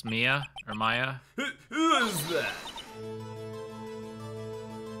 Is this Mia or Maya? Who is that?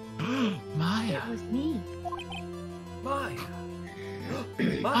 Maya. It was me. Maya.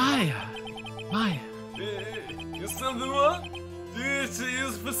 Maya. Maya. Is something wrong? Do you need to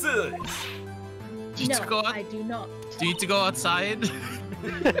use facilities? Do you need to go No, out? I do not. Do you need to go outside?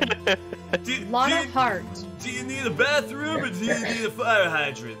 Lotta Hart. Do you need a bathroom or do you need a fire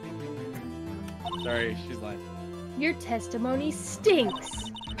hydrant? Sorry, she's lying. Your testimony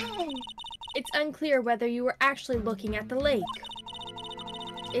stinks. It's unclear whether you were actually looking at the lake.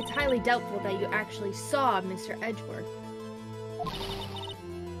 It's highly doubtful that you actually saw Mr. Edgeworth.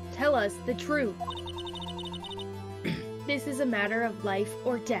 Tell us the truth. This is a matter of life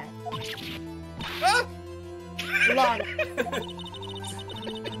or death. Lotta.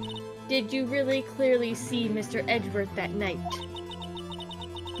 Did you really clearly see Mr. Edgeworth that night?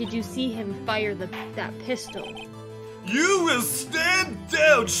 Did you see him fire that pistol? You will stand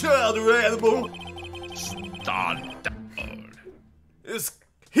down, child or animal! Stand down. It's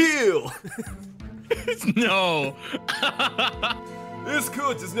heel! No. This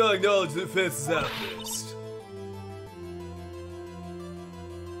court does not acknowledge the offense's outburst.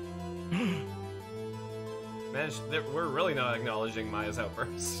 Man, we're really not acknowledging Maya's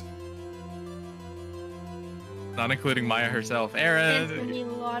outburst. Not including Maya herself. Aaron. Answer me,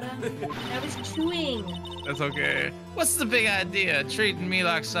 Lotta. I was chewing. That's okay. What's the big idea? Treating me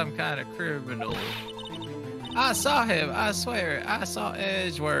like some kind of criminal. I saw him. I swear. I saw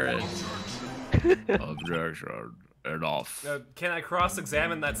Edgeworth. Objection. Enough. Can I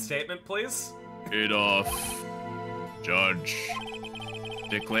cross-examine that statement, please? Enough. Judge.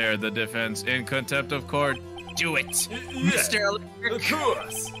 Declare the defense in contempt of court. Do it. Yeah, Mr. of Electric.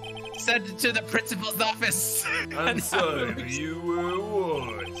 course! Send it to the principal's office. I'm sorry, you were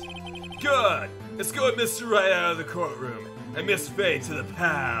warned. Good! Escort Mr. Wright out of the courtroom, and Miss Faye to the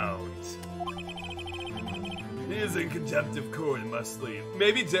pound. He is in contempt of court and must leave.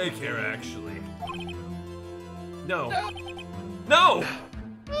 Maybe daycare, actually. No. No!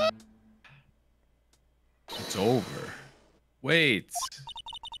 It's over. Wait.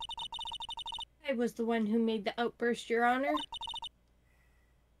 I was the one who made the outburst, Your Honor.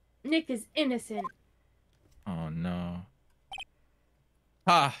 Nick is innocent. Oh no.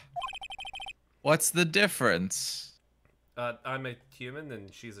 Ha! What's the difference? I'm a human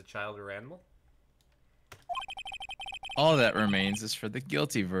and she's a child or animal? All that remains is for the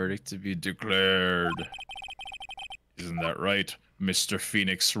guilty verdict to be declared. Isn't that right, Mr.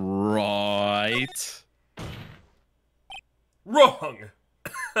 Phoenix Wright? Wrong!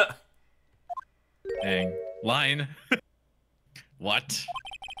 Dang. Line. What?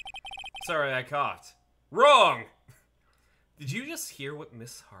 Sorry, I coughed. Wrong! Did you just hear what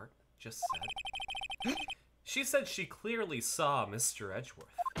Miss Hart just said? She said she clearly saw Mr.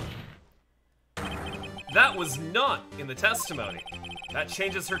 Edgeworth. That was not in the testimony. That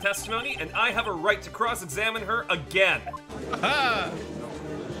changes her testimony, and I have a right to cross-examine her again. Ah!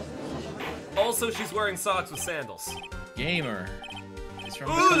 Also, she's wearing socks with sandals. Gamer. He's from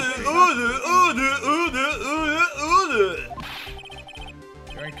the Order, country. order!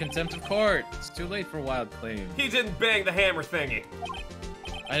 You're in contempt of court. It's too late for wild claims. He didn't bang the hammer thingy.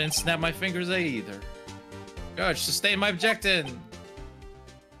 I didn't snap my fingers either. Judge, sustain my objection.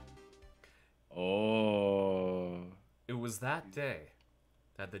 Oh. It was that day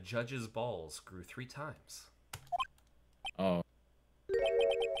that the judge's balls grew 3 times. Oh.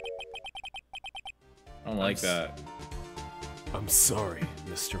 I don't like that. I'm sorry,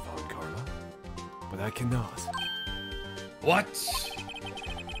 Mr. Von Karma, but I cannot. What?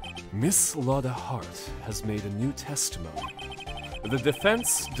 Miss Lotta Hart has made a new testimony. The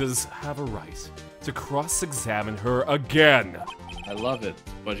defense does have a right to cross-examine her again. I love it,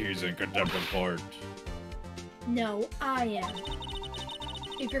 but he's in contempt of court. No, I am.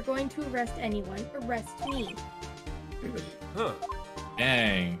 If you're going to arrest anyone, arrest me. Huh.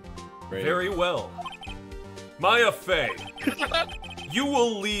 Dang. Great. Very well. Maya Fey, you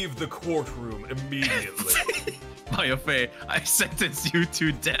will leave the courtroom immediately. Maya Fey, I sentence you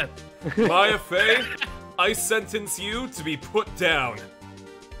to death. Maya Fey, I sentence you to be put down.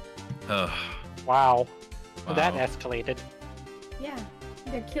 Wow. That Wow. escalated. Yeah,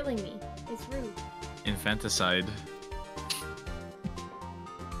 they're killing me. It's rude. Infanticide.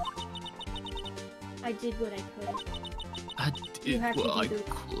 I did what I could. I You did have to what I do this.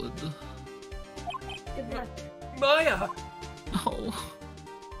 could. Good luck. Maya! No,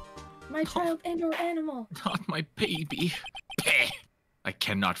 My child and/or animal. not my baby. Peh. I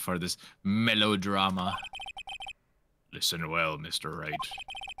cannot for this melodrama. Listen well, Mr. Wright.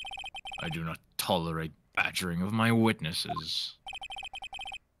 I do not tolerate badgering of my witnesses.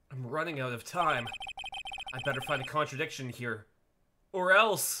 I'm running out of time. I better find a contradiction here. Or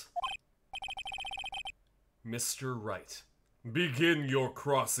else... Mr. Wright, begin your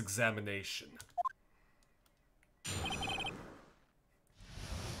cross-examination.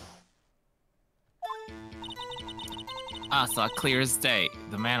 I saw clear as day.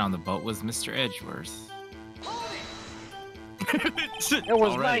 The man on the boat was Mr. Edgeworth. It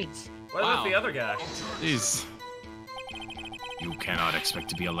was Alright. nice. What about the other guy? Jeez. You cannot expect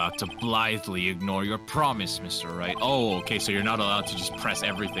to be allowed to blithely ignore your promise, Mr. Wright. Oh, okay, so you're not allowed to just press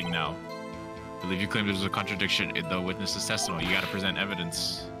everything now. I believe you claim there's a contradiction in the witness's testimony. You gotta present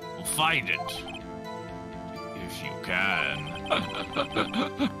evidence. We'll find it. If you can.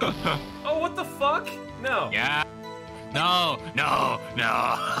 Oh, what the fuck? No. Yeah. No, no,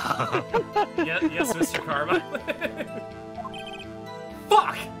 no. Yes, Mr. Karma.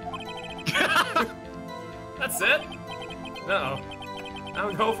 Fuck! That's it? No. I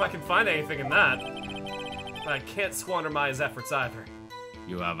don't know if I can find anything in that. But I can't squander Maya's efforts either.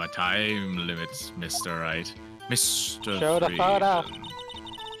 You have a time limit, Mr. Wright. Mr. Show the photo. Frieden.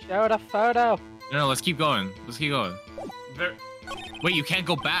 Show the photo. No, let's keep going. Let's keep going. There, Wait, you can't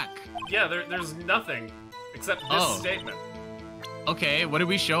go back. yeah, there's nothing except this Oh. statement. Okay, what did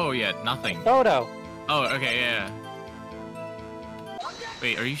we show yet? Nothing. Photo. Oh, okay, yeah.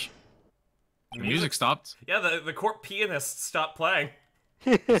 Wait, are you? The music stopped. Yeah, the court pianist stopped playing.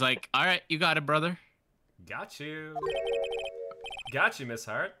 It's like, all right, you got it, brother. Got you. Got you, Miss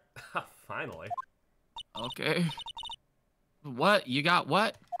Hart. Finally. Okay. What? You got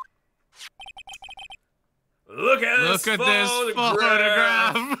what? Look at Look at this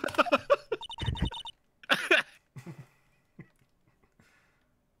photograph.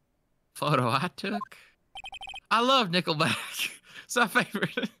 Photo I took. I love Nickelback. It's my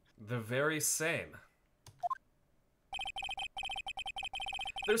favorite. The very same.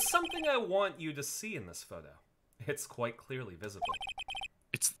 There's something I want you to see in this photo. It's quite clearly visible.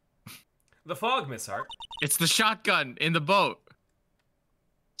 It's The fog, Miss Hart. it's the shotgun in the boat.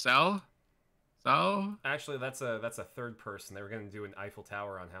 So? Actually, that's a third person. They were gonna do an Eiffel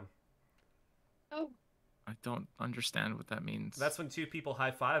Tower on him. Oh, I don't understand what that means. That's when two people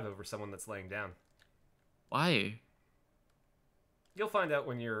high five over someone that's laying down. Why? You'll find out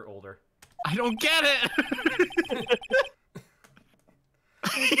when you're older. I don't get it.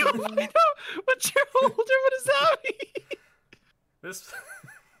 You'll find out when you're older. What does that mean? This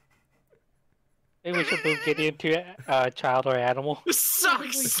Maybe we should move Gideon to child or animal. This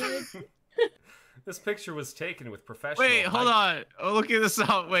probably sucks. should. this picture was taken with professional. Wait, hold on. Oh, looking this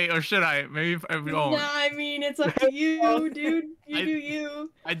up. Wait, or should I? Maybe if I don't. Nah, I mean, it's up to you, dude. You I- do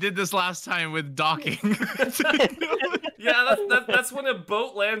you. I did this last time with docking. Yeah, that's when a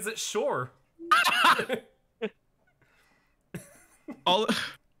boat lands at shore. All...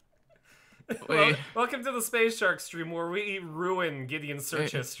 Wait, Welcome to the Space Shark stream where we ruin Gideon's search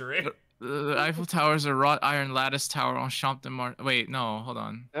Wait. history. the Eiffel Tower is a wrought iron lattice tower on Champ de Mars. Wait, no, hold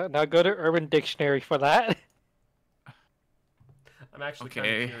on. Now go to Urban Dictionary for that. I'm actually kind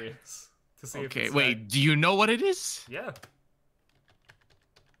Okay. of curious to see if Okay, it's wait, do you know what it is? Yeah.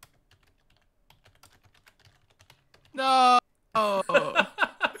 No.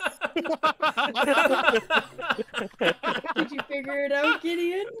 Did you figure it out,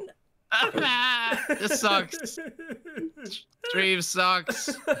 Gideon? This sucks. Stream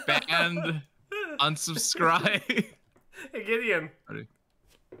sucks. Banned. Unsubscribe. Hey Gideon,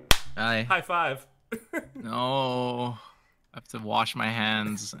 Hi. high five. No. I have to wash my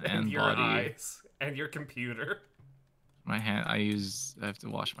hands and your body. eyes and your computer. My hand. I have to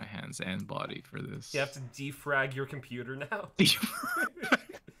wash my hands and body for this. You have to defrag your computer now.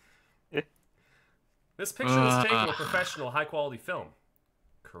 This picture was taken with professional, high-quality film.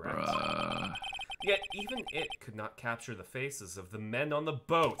 Correct. Bruh. Yet even it could not capture the faces of the men on the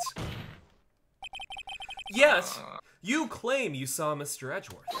boat. Yet, you claim you saw Mr.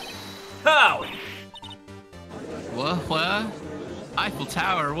 Edgeworth. How? What? Eiffel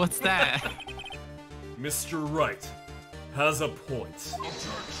Tower, what's that? Mr. Wright has a point.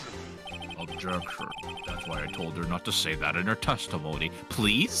 objection. That's why I told her not to say that in her testimony.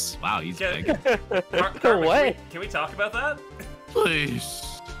 Please? Wow, he's Can- big. Carmen, What? can we talk about that? Please.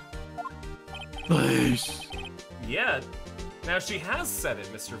 Please. Yeah. Now she has said it,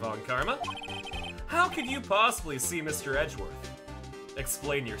 Mr. Von Karma. How could you possibly see Mr. Edgeworth?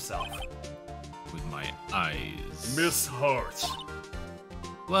 Explain yourself. With my eyes. Miss Hart,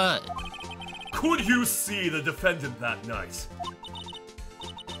 What? could you see the defendant that night?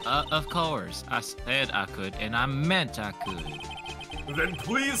 Of course. I said I could, and I meant I could. Then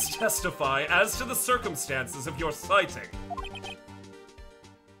please testify as to the circumstances of your sighting.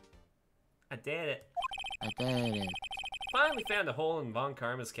 I did it. I did it. Finally found a hole in Von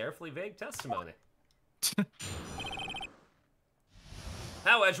Karma's carefully vague testimony.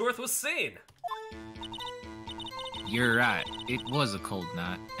 How Edgeworth was seen. You're right. It was a cold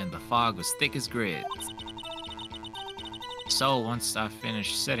night, and the fog was thick as grits. So once I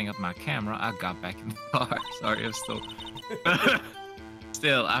finished setting up my camera, I got back in the car. Sorry, I'm still...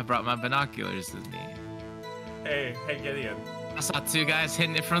 Still, I brought my binoculars with me. Hey Gideon. I saw two guys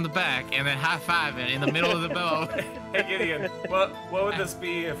hitting it from the back and then high-fiving in the middle of the boat. Hey Gideon, what would this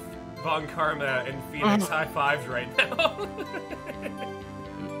be if Von Karma and Phoenix high-fived right now?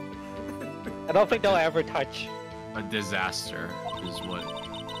 I don't think they'll ever touch. A disaster is what...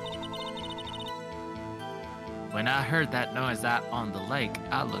 When I heard that noise out on the lake,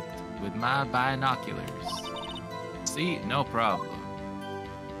 I looked with my binoculars. See, no problem.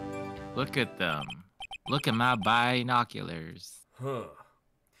 Look at them. Look at my binoculars. Huh.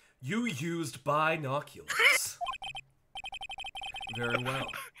 You used binoculars. Very well.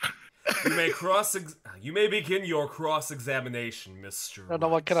 You may begin your cross-examination, Mr. I don't know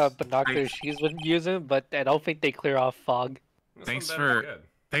what kind of binoculars she's been using, but I don't think they clear off fog. This Thanks one better for- be good.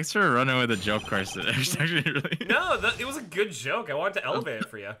 Thanks for running with a joke, Carson. It was actually really... No, it was a good joke. I wanted to elevate it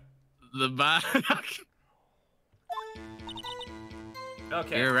for you. The binoculars...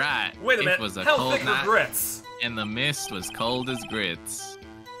 Okay. You're right. Wait a It minute. was a How cold thick are night, grits? and the mist was cold as grits.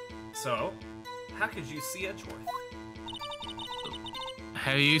 So, how could you see Edgeworth?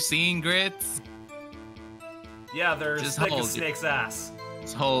 Have you seen grits? Yeah, they're as Just thick hold as it. Snake's ass.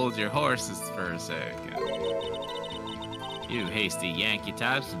 Let's hold your horses for a second. You hasty Yankee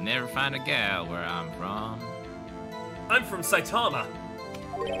types will never find a gal where I'm from. I'm from Saitama.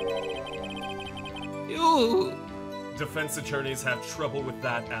 Ooh. Defense attorneys have trouble with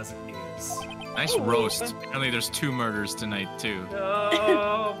that as it is. Nice roast. Apparently there's 2 murders tonight, too.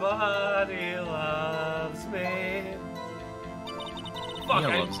 Nobody loves me. Fuck,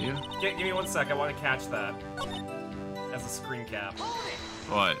 Mia loves you. Give me 1 sec, I want to catch that. As a screen cap.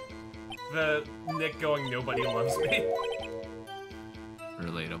 What? The Nick going, nobody loves me.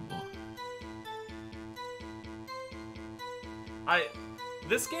 Relatable.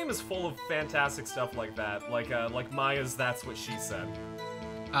 This game is full of fantastic stuff like that. Like Maya's That's What She Said.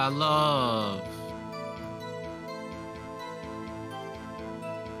 I love.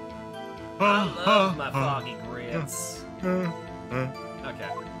 I love my foggy grits. Okay.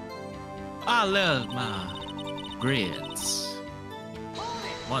 I love my grits.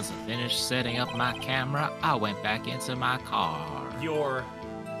 Once I finished setting up my camera, I went back into my car. Your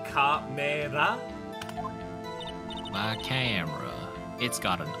camera? My camera. It's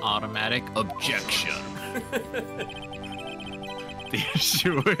got an automatic objection. The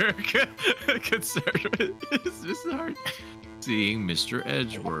issue we're concerned with is Mr. Hart seeing Mr.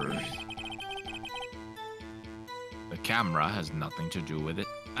 Edgeworth. The camera has nothing to do with it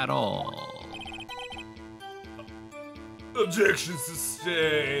at all. Objection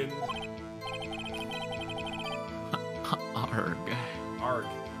sustained. Arg. Arg.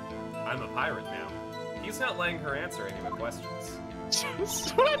 I'm a pirate now. He's not letting her answer any of the questions.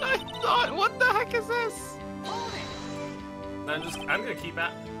 Just when I thought, what the heck is this? I'm gonna keep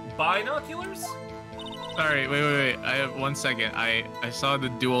at binoculars? Alright, wait. I have 1 second. I saw the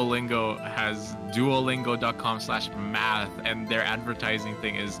Duolingo has duolingo.com/math, and their advertising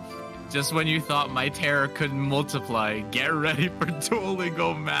thing is just when you thought my terror couldn't multiply, get ready for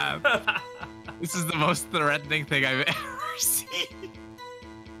Duolingo math. This is the most threatening thing I've ever seen.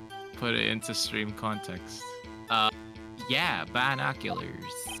 Put it into stream context. Yeah, binoculars.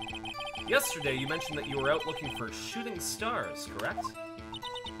 Yesterday you mentioned that you were out looking for shooting stars, correct?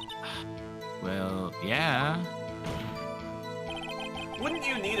 Well, yeah. Wouldn't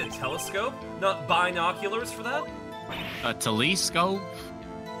you need a telescope, not binoculars for that? A telescope?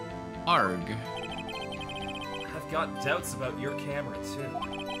 Arg. I've got doubts about your camera too.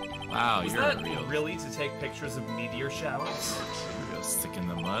 Wow, Was you're that a real, really to take pictures of meteor showers? real stick in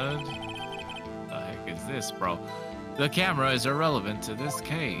the mud. The heck is this, bro? The camera is irrelevant to this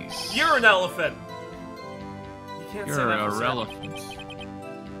case. You're an elephant! You can't say You're that for irrelevant.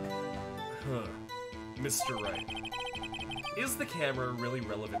 Huh. Mr. Wright. Is the camera really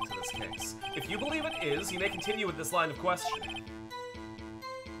relevant to this case? If you believe it is, you may continue with this line of questioning.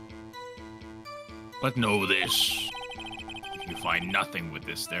 But know this. If you find nothing with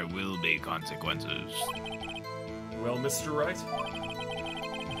this, there will be consequences. Well, Mr. Wright,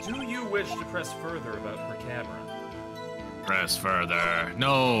 do you wish to press further about her camera? Press further.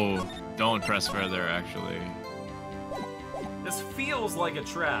 No, don't press further, actually. This feels like a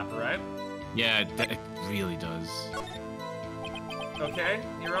trap, right? Yeah, it really does. Okay,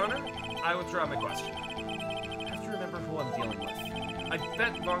 Your Honor, I withdraw my question. I have to remember who I'm dealing with. I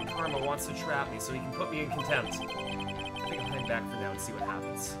bet Von Karma wants to trap me so he can put me in contempt. I think I'll hang back for now and see what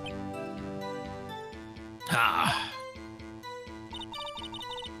happens. Ah.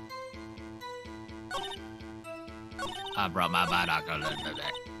 I brought my binoculars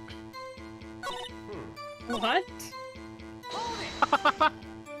today. What?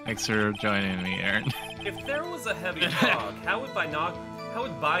 Thanks for joining me, Aaron. If there was a heavy fog, how would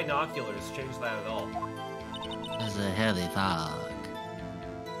binoculars change that at all? There's a heavy fog.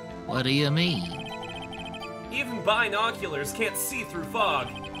 What do you mean? Even binoculars can't see through fog,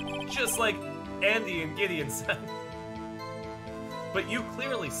 just like Andy and Gideon said. But you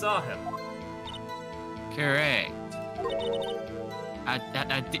clearly saw him. Correct.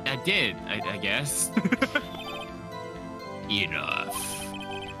 I did, I guess. Enough.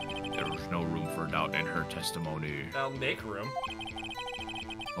 There was no room for doubt in her testimony. I'll make room.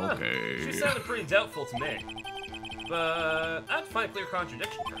 Okay. Huh, she sounded pretty doubtful to me. But I have to find a clear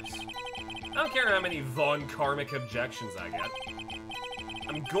contradiction first. I don't care how many Von Karmic objections I get.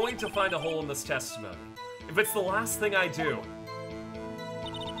 I'm going to find a hole in this testimony. If it's the last thing I do.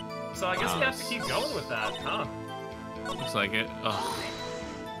 So I guess we have to keep going with that, huh? Looks like it. Ugh.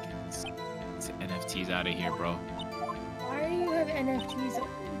 Let's get NFTs out of here, bro. Why do you have NFTs open?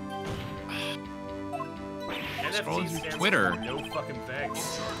 Scrolling NFT through stands Twitter. for no fucking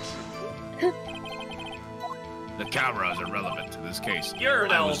thanks. The camera is irrelevant to this case. You're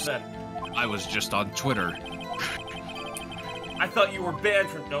an elephant. I was just on Twitter. I thought you were banned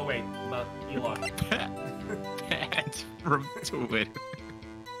from. No, wait, not Elon. Banned from Twitter.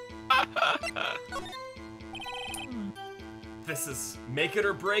 This is make it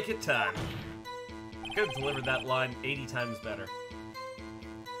or break it time. Could have delivered that line 80 times better.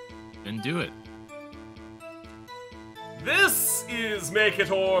 Then do it. This is make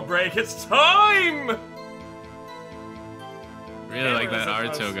it or break it time! Really like Cameras that of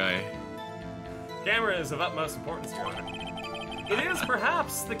Arto most- guy. Camera is of utmost importance, Your Honor. It is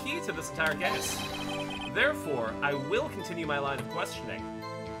perhaps the key to this entire case. Therefore, I will continue my line of questioning.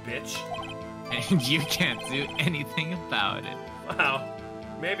 Bitch. And you can't do anything about it. Wow.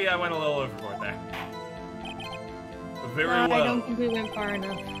 Maybe I went a little overboard there. Very I well. don't think we went far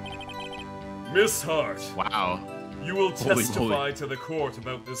enough. Miss Hart, Wow. you will Holy testify moly. to the court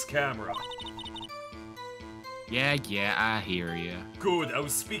about this camera. Yeah, I hear ya. Good, I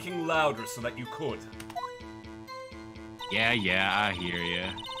was speaking louder so that you could. Yeah, I hear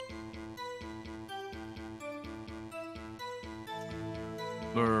ya.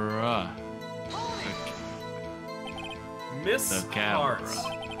 Bruh. Miss The camera.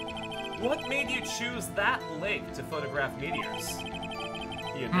 Hart, what made you choose that lake to photograph meteors?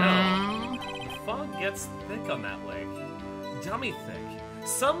 You know, the fog gets thick on that lake. Dummy thick.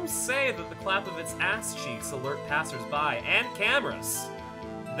 Some say that the clap of its ass cheeks alert passersby and cameras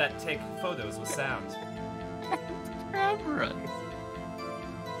that take photos with sound. Camera.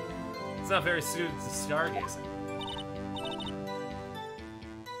 It's not very suited to stargazing.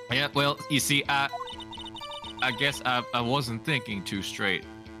 Yeah, well, you see, I guess I wasn't thinking too straight.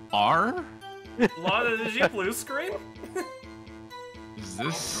 R? Lana, did you blue screen? Is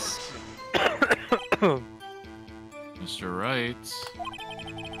this... Mr. Wright?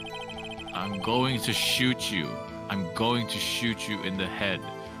 I'm going to shoot you. I'm going to shoot you in the head.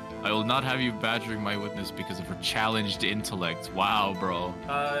 I will not have you badgering my witness because of her challenged intellect. Wow, bro.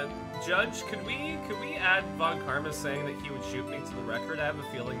 Judge, could we add Von Karma saying that he would shoot me to the record? I have a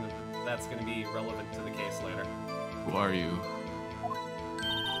feeling that that's going to be relevant to the case later. Who are you?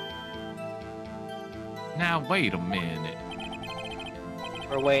 Now, wait a minute.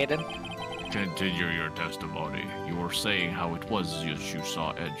 We're waiting. Continue your testimony. You were saying how it was you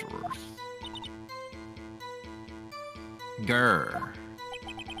saw Edgeworth. Grr.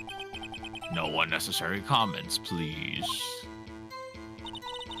 No unnecessary comments, please.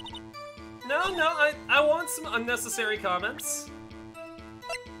 No, I want some unnecessary comments.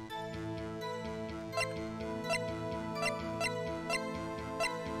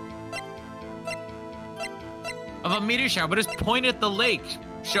 of a meteor shower, but it's pointed at the lake.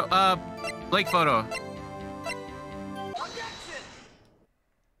 Show, lake photo.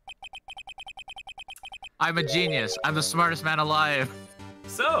 I'm a genius. I'm the smartest man alive.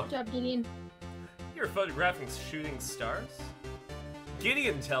 So, Good job, Gideon. you're photographing shooting stars?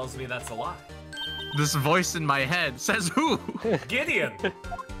 Gideon tells me that's a lie. This voice in my head says who? Gideon!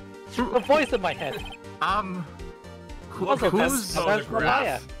 A voice in my head. Look at this That's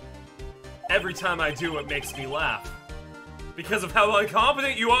photograph. Every time I do, it makes me laugh. Because of how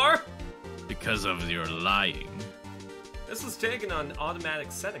incompetent you are? Because of your lying. This was taken on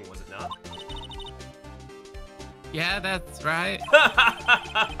automatic setting, was it not? Yeah, that's right.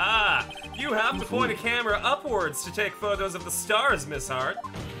 You have to point a camera upwards to take photos of the stars, Miss Hart.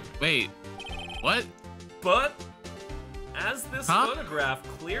 Wait, what? But, as this Huh? photograph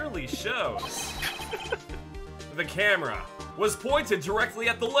clearly shows, the camera was pointed directly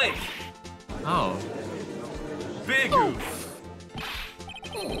at the lake. Oh. Big oof.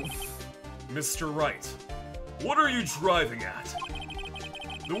 Mr. Wright, what are you driving at?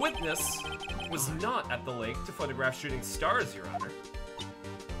 The witness was not at the lake to photograph shooting stars, Your Honor.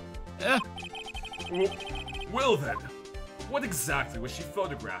 Eh. Well then, what exactly was she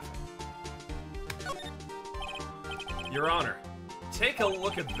photographing? Your Honor, take a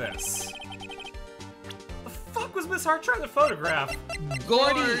look at this. The fuck was Miss Hart trying to photograph?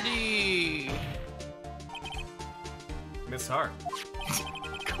 Gordy! Miss Hart,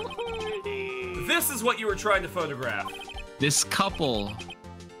 Gordy! this is what you were trying to photograph. This couple.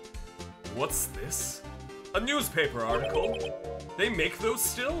 What's this? A newspaper article? They make those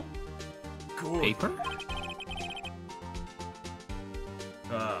still? Good. Paper?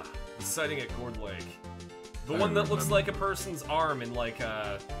 The sighting at Gourd Lake. The I one that looks remember. like a person's arm in like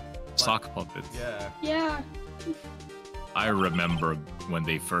a... Sock puppets. Yeah. Yeah. I remember when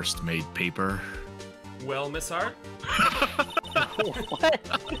they first made paper. Well, Miss Hart? What?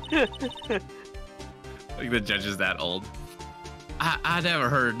 Like the judge is that old. I never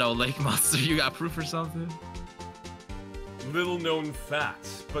heard no lake monster. You got proof or something? Little known fact,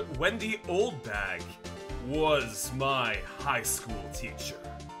 but Wendy Oldbag was my high school teacher.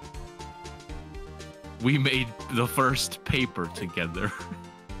 We made the first paper together.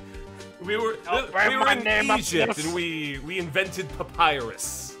 We were write my in name up Egypt this. and we invented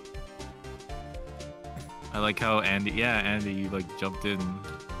papyrus. I like how Andy, you like jumped in.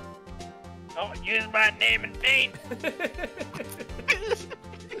 Don't use my name in vain.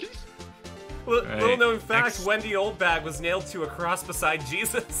 Little known fact, next. Wendy Oldbag was nailed to a cross beside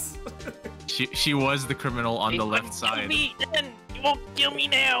Jesus. She was the criminal on the left side. Me, then. You won't kill me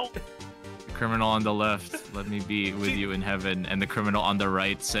now. The criminal on the left, let me be with you in heaven. And the criminal on the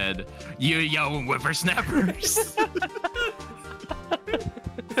right said, "You young whippersnappers."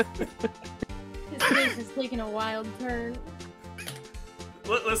 His face is taking a wild turn.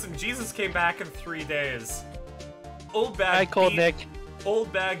 Listen, Jesus came back in 3 days. Oldbag I called Nick.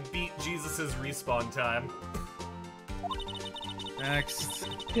 Oldbag beat Jesus' respawn time. Next.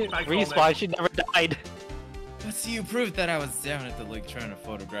 I call Respawn, Nick. she never died. Let's see, you proved that I was down at the lake trying to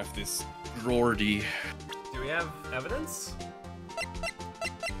photograph this Gordy. Do we have evidence?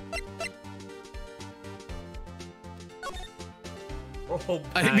 Oldbag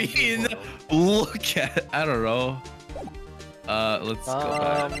I mean, photo. look at, I don't know. Let's go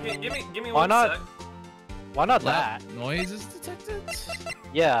back. Give me why one not? sec. Why not Loud that? noise is detected?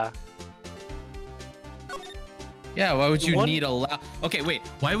 Yeah. Yeah, why would you One- need a loud... Okay, wait.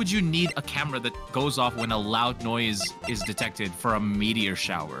 Why would you need a camera that goes off when a loud noise is detected for a meteor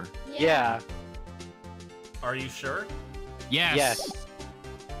shower? Yeah. Are you sure? Yes. Yes.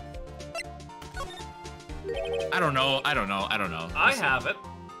 I don't know. I Listen. have it.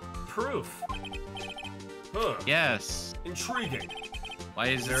 Proof. Huh. Yes. Intriguing. Why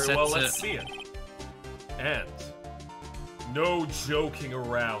is it Very set well, to... let's see it. And no joking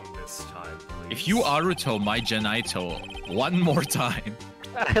around this time, please. If you Aruto my Genito one more time,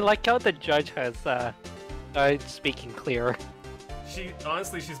 I like how the judge has started speaking clearer. she's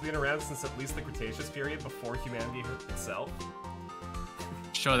been around since at least the Cretaceous period before humanity itself.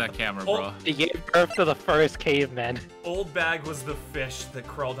 show that camera, Oh. bro. He gave birth to the first caveman. Oldbag was the fish that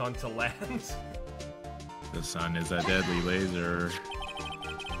crawled onto land. The sun is a deadly laser.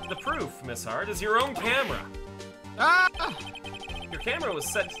 The proof, Miss Hart, is your own camera. Ah! Your camera was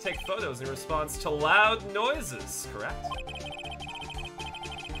set to take photos in response to loud noises, correct?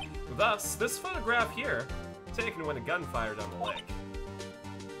 Thus, this photograph here, taken when a gun fired on the lake.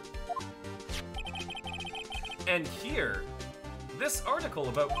 And here, this article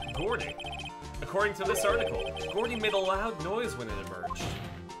about Gordy. According to this article, Gordy made a loud noise when it emerged.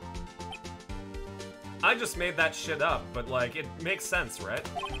 I just made that shit up, but like, it makes sense, right?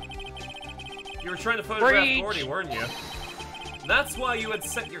 You were trying to photograph Breach. Gordy, weren't you? That's why you had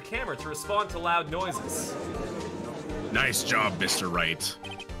set your camera to respond to loud noises. Nice job, Mr. Wright.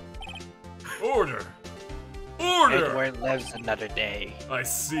 Order! Order! Edward lives another day. I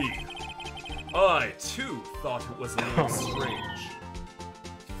see. I, too, thought it was a little strange.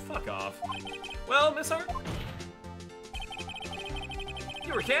 Fuck off. Well, Miss Hart?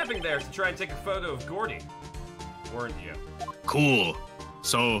 You were camping there to try and take a photo of Gordy, weren't you? Cool.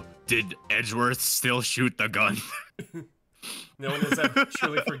 So, did Edgeworth still shoot the gun? No one has ever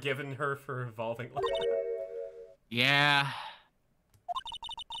truly forgiven her for evolving. Yeah.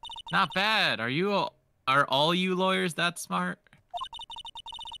 Not bad. Are all you lawyers that smart?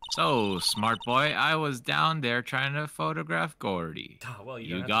 So, smart boy, I was down there trying to photograph Gordy. Oh, well, You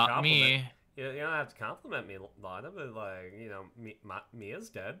don't have to got compliment- me. You don't have to compliment me, Lana, but like, you know, Mia's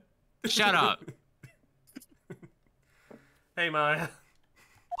dead. Shut up. Hey, Maya.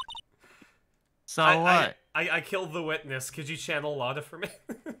 So what? I killed the witness. Could you channel Lana for me?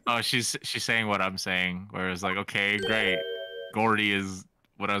 Oh, she's saying what I'm saying. Whereas like, okay, great. Gordy is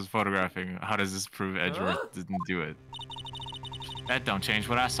what I was photographing. How does this prove Edgeworth Huh? didn't do it? That don't change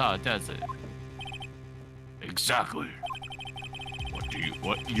what I saw, does it? Exactly.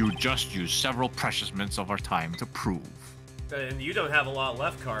 What you just used several precious minutes of our time to prove. And you don't have a lot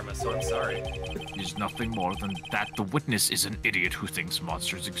left, Karma, so I'm sorry. Is nothing more than that the witness is an idiot who thinks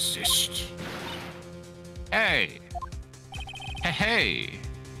monsters exist. Hey! Hey!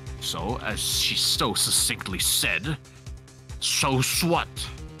 So, as she so succinctly said, so what?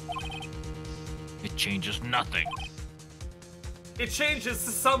 It changes nothing. It changes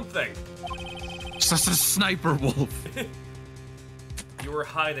to something. Such a sniper wolf. You were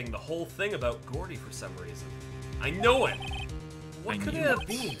hiding the whole thing about Gordy for some reason. I know it. What I could knew it have it.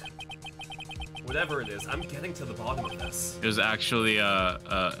 been? Whatever it is, I'm getting to the bottom of this. It was actually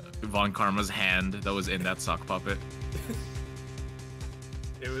Von Karma's hand that was in that sock puppet.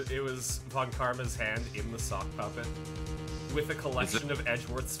 It was Von Karma's hand in the sock puppet with a collection of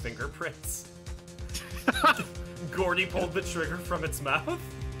Edgeworth's fingerprints. Gordy pulled the trigger from its mouth.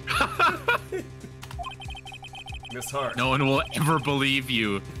 Miss Hart. No one will ever believe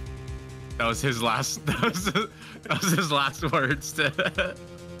you. That was his last. That was his last words.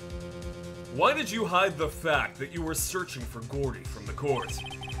 Why did you hide the fact that you were searching for Gordy from the court?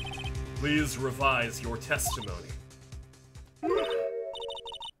 Please revise your testimony.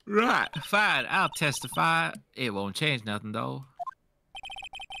 Right, fine. I'll testify. It won't change nothing though.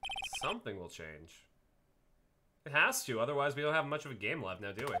 Something will change. It has to, otherwise we don't have much of a game left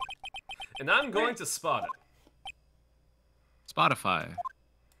now, do we? And I'm going to spot it. Spotify.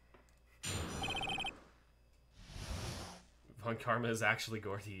 Von Karma is actually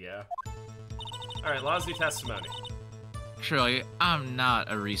Gordy, yeah. Alright, Lozzy testimony. Shirley, I'm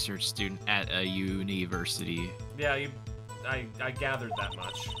not a research student at a university. Yeah, I gathered that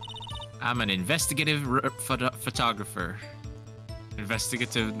much. I'm an investigative photographer.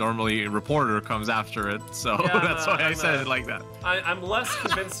 Investigative, normally reporter comes after it, so Yeah, that's why I I'm said a- it like that. I'm less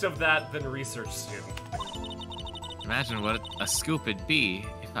convinced of that than research student. Imagine what a scoop it'd be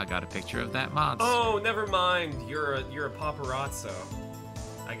if I got a picture of that monster. Oh, never mind. You're a paparazzo.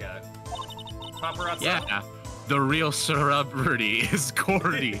 I got it. Paparazzo? Yeah, the real celebrity is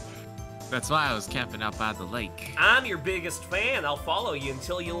Gordy. That's why I was camping out by the lake. I'm your biggest fan. I'll follow you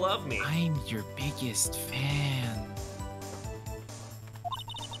until you love me. I'm your biggest fan.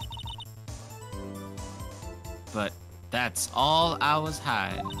 But that's all I was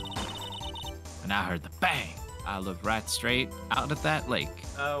hiding. And I heard the bang. I looked right straight out at that lake.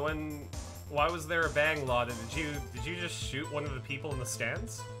 Why was there a bang, Lada? Did you just shoot one of the people in the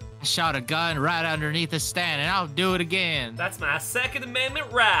stands? I shot a gun right underneath the stand, and I'll do it again. That's my Second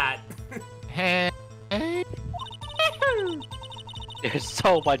Amendment right. Hey. There's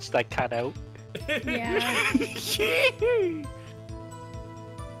so much that cut out. Yeah.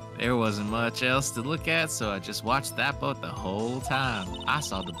 There wasn't much else to look at, so I just watched that boat the whole time. I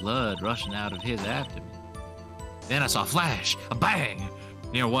saw the blood rushing out of his abdomen. Then I saw a flash, a bang,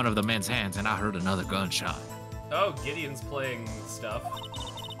 near one of the men's hands, and I heard another gunshot. Oh, Gideon's playing stuff.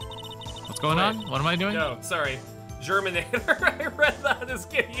 What's going Wait. on? What am I doing? No, sorry. Germinator. I read that as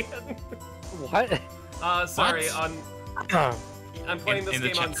Gideon. What? Sorry, What? I'm playing In this the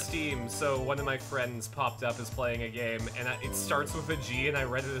game on chat. Steam, so one of my friends popped up as playing a game, and it starts with a G, and I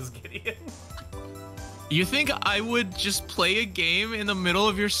read it as Gideon. You think I would just play a game in the middle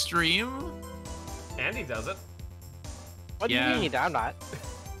of your stream? Andy does it. What do Yeah. you mean? I'm not.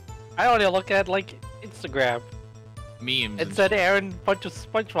 I only look at like Instagram. Memes. It said Aaron bunch of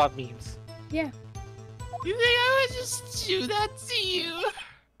SpongeBob memes. Yeah. You think I would just do that to you?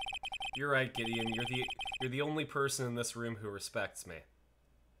 You're right, Gideon. You're the only person in this room who respects me.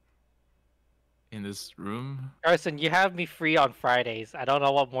 In this room? Carson, you have me free on Fridays. I don't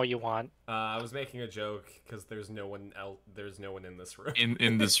know what more you want. I was making a joke because there's no one in this room.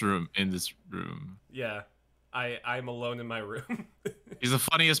 In this room. In this room. Yeah, I'm alone in my room. He's the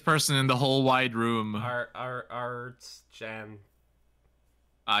funniest person in the whole wide room. Our Jan.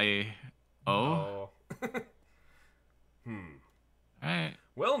 Oh. Alright.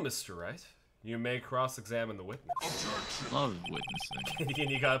 Well, Mr. Wright, you may cross-examine the witness. Love witnessing.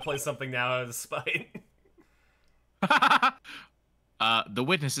 And you gotta play something now out of spite. The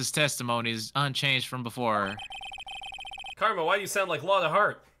witness's testimony is unchanged from before. Karma, why do you sound like Lotta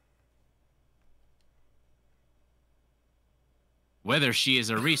Hart? Whether she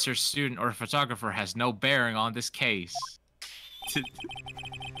is a research student or a photographer has no bearing on this case.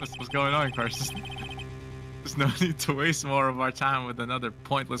 What's going on, Carson? There's no need to waste more of our time with another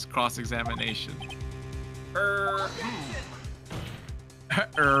pointless cross-examination.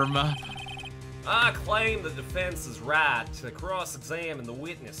 I claim the defense is right to cross-examine the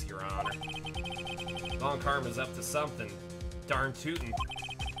witness, Your Honor. Von Karma's up to something. Darn tootin'.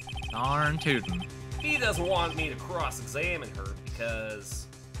 Darn tootin'. He doesn't want me to cross-examine her because...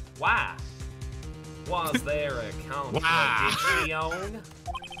 Why? Was there a contradiction?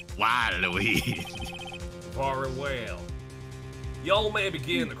 Why, Louise? Very well. Y'all may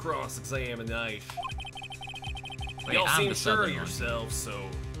begin the cross-examination. Y'all seem sure of yourselves, so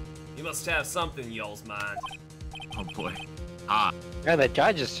you must have something in y'all's mind. Oh boy. Yeah, the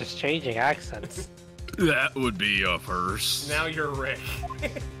judge is just changing accents. That would be a first. Now you're Rick.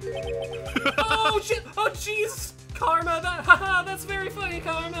 Oh jeez, Karma, haha, that's very funny,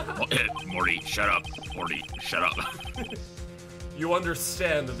 Karma. Morty, shut up. Morty, shut up. You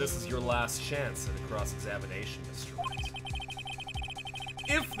understand that this is your last chance at a cross-examination, Mr. Wright.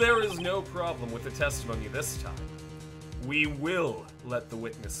 If there is no problem with the testimony this time, we will let the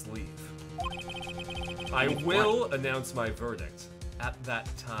witness leave. I will announce my verdict at that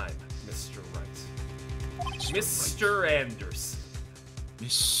time, Mr. Wright. Mr. Anderson.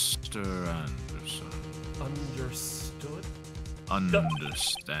 Mr. Anderson. Understood?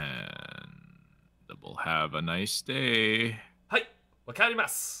 Understandable. Have a nice day. Hi,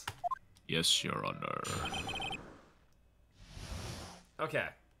 wakarimasu. Yes, Your Honor. Okay.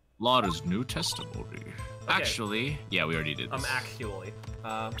 Lotta's new testimony. Actually, yeah, we already did this. Actually.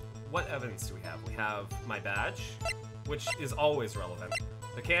 What evidence do we have? We have my badge, which is always relevant.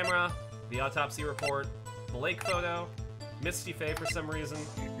 The camera, the autopsy report, the lake photo, Misty Faye for some reason,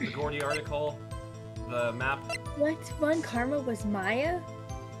 the Gordy article, the map. What? Von Karma was Maya?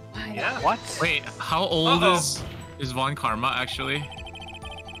 Why? Yeah. What? Wait, how old is Von Karma actually?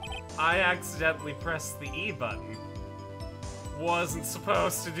 I accidentally pressed the E button. Wasn't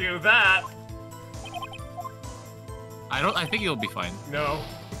supposed to do that. I think he'll be fine. No.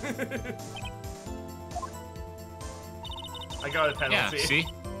 I got a penalty. Yeah, see?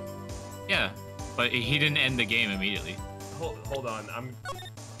 Yeah, but he didn't end the game immediately. Hold on,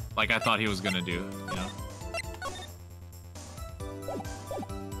 Like I thought he was gonna do, you know?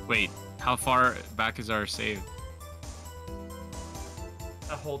 Wait, how far back is our save?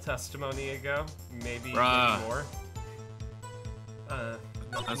 a whole testimony ago, maybe Bruh. more.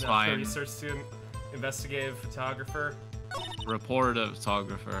 That's fine. Research student, investigative photographer, Reporter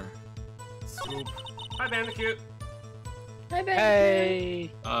photographer. Scoop. Hi, Bandicoot. Hi, Ben.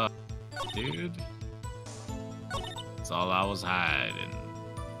 Hey! Dude. That's all I was hiding.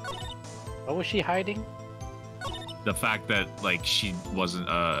 What was she hiding? The fact that, like, she wasn't,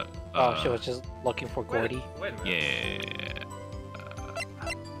 She was just looking for Gordy. Wait a minute. yeah.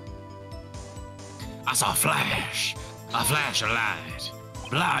 I saw a flash of light,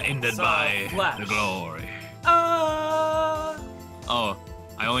 blinded Saw by a flash. the glory. Oh,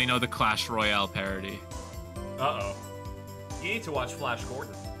 I only know the Clash Royale parody. Uh-oh. You need to watch Flash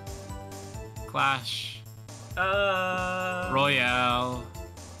Gordon. Clash Royale.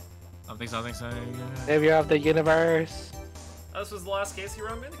 Something. Savior of the universe. This was the last case you were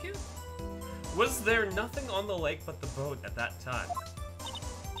on, Bandicoot? Was there nothing on the lake but the boat at that time?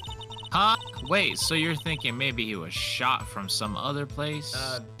 Huh? Wait, so you're thinking maybe he was shot from some other place?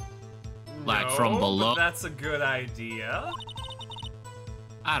 Like No, from below? but that's a good idea.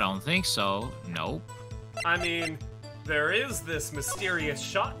 I don't think so. Nope. I mean, there is this mysterious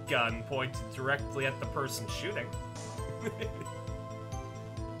shotgun pointed directly at the person shooting.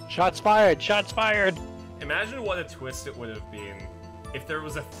 Shots fired! Shots fired! Imagine what a twist it would have been if there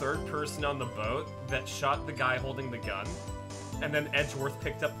was a third person on the boat that shot the guy holding the gun. And then Edgeworth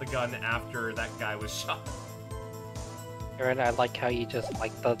picked up the gun after that guy was shot. Aaron, I like how you just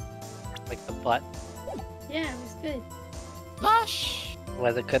like the butt. Yeah, it was good. Lush.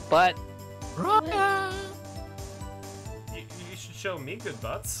 Was a good butt. Raya. You should show me good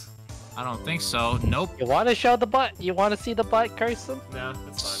butts. I don't think so. Nope. You want to show the butt? You want to see the butt, Carson? No,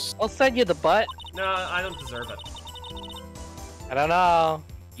 it's fine. I'll send you the butt. No, I don't deserve it. I don't know.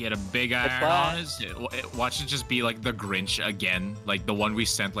 He had a big iron on his. Watch it just be like the Grinch again, like the one we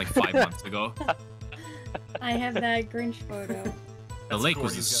sent like 5 months ago. I have that Grinch photo. The That's lake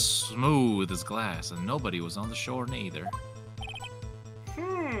was Gordy's as smooth as glass, and nobody was on the shore neither.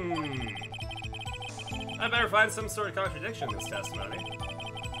 I better find some sort of contradiction in this testimony.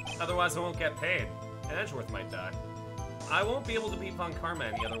 Otherwise, I won't get paid, and Edgeworth might die. I won't be able to beat Von Karma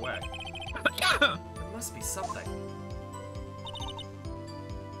any other way. There must be something.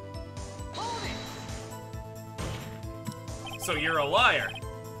 So you're a liar.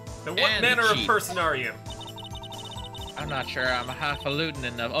 Then what And manner of cheat. person are you? I'm not sure I'm highfalutin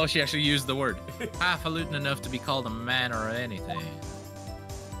enough. Oh, she actually used the word. Highfalutin enough to be called a man or anything.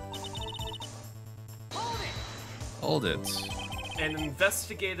 Hold it. An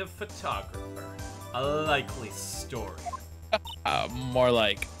investigative photographer. A likely story. More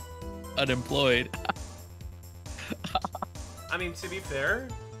like unemployed. I mean, to be fair,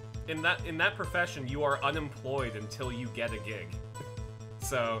 in that profession, you are unemployed until you get a gig.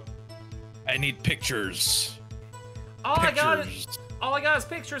 So, I need pictures. all I got is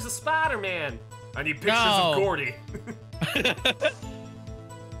pictures of Spider-Man. I need pictures of No. Gordy.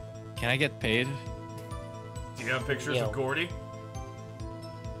 Can I get paid? Do you have pictures Yo. of Gordy?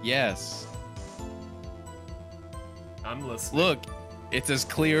 Yes. I'm listening. Look, it's as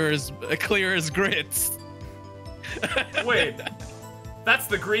clear as grits. Wait, that's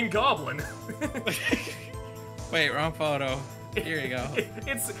the Green Goblin. Wait, wrong photo. Here you go.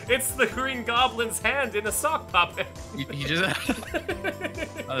 It's the Green Goblin's hand in a sock puppet. You just.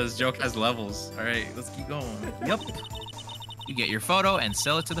 Oh, this joke has levels. All right, let's keep going. Yep. You get your photo and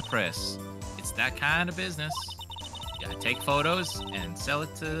sell it to the press. It's that kind of business. You gotta take photos and sell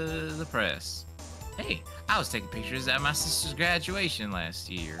it to the press. Hey, I was taking pictures at my sister's graduation last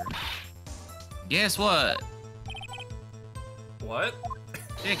year. Guess what? What?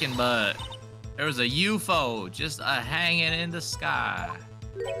 Chicken butt. There was a UFO just hanging in the sky.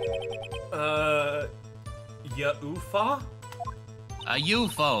 Ufa? A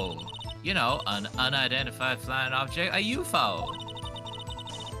UFO. You know, an unidentified flying object. A UFO.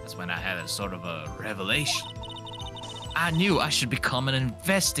 That's when I had a sort of a revelation. I knew I should become an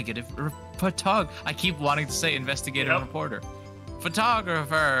investigative photographer. I keep wanting to say investigative Yep. reporter.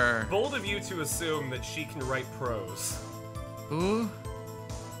 Photographer. Bold of you to assume that she can write prose. Who?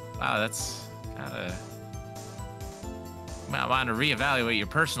 Wow, that's kind of... Might want to reevaluate your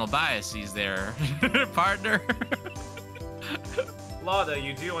personal biases there, partner. Lada,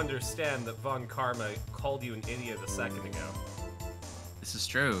 you do understand that Von Karma called you an idiot a second ago. This is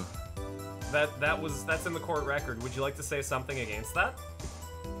true. That's in the court record. Would you like to say something against that?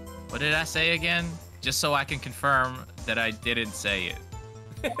 What did I say again? Just so I can confirm that I didn't say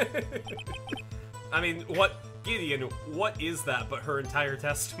it. I mean, Gideon, what is that but her entire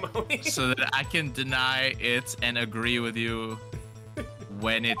testimony? So that I can deny it and agree with you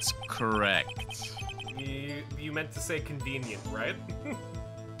when it's correct. You meant to say convenient, right?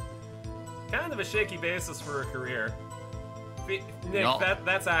 Kind of a shaky basis for a career. Nick, Y'all-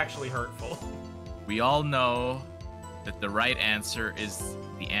 that's actually hurtful. We all know that the right answer is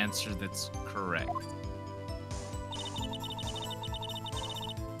the answer that's correct.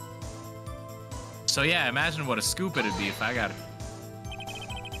 So yeah, imagine what a scoop it'd be if I got it.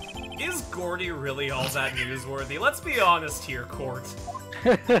 Is Gordy really all that newsworthy? Let's be honest here, court.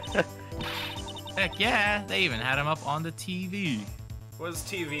 Heck yeah, they even had him up on the TV. What does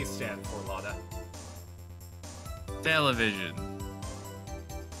TV stand for, Lada? Television.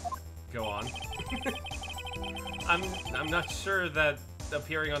 Go on. I'm not sure that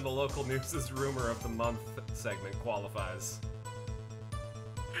appearing on the local news' Rumor of the Month segment qualifies.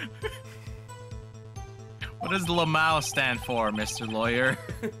 What does LMAO stand for, Mr. Lawyer?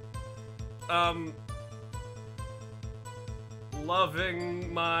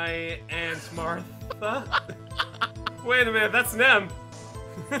 Loving my Aunt Martha? Wait a minute, that's Nem!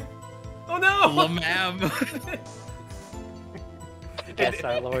 Oh no! Lamam. Guess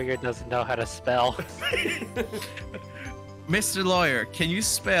our lawyer doesn't know how to spell. Mr. Lawyer, can you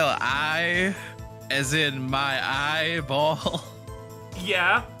spell I as in my eyeball?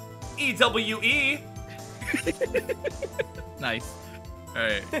 Yeah. EWE. Nice.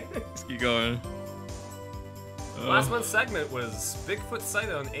 Alright, let's keep going. Last month's segment was Bigfoot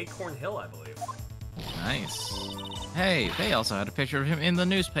sighted on Acorn Hill, I believe. Nice. Hey, they also had a picture of him in the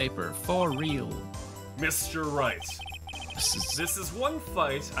newspaper, for real. Mr. Wright, This is this is one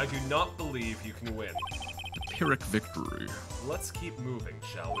fight I do not believe you can win. the Pyrrhic victory. Let's keep moving,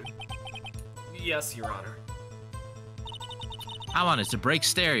 shall we? Yes, Your Honor. I wanted to break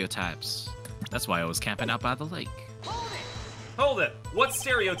stereotypes. That's why I was camping out by the lake. Hold it! What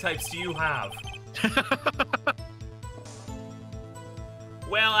stereotypes do you have?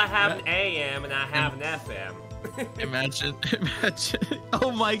 Well, I have an AM and I have an FM. Imagine.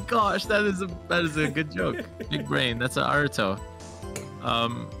 Oh my gosh, that is a good joke. Big brain. That's an Aruto.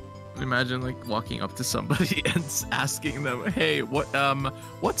 Imagine like walking up to somebody and asking them, "Hey,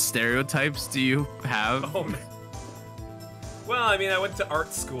 what stereotypes do you have?" Oh, man. Well, I mean, I went to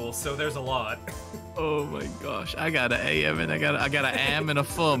art school, so there's a lot. Oh my gosh, I got an AM and I got an AM and a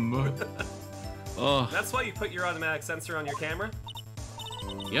FUM. Oh, That's why you put your automatic sensor on your camera?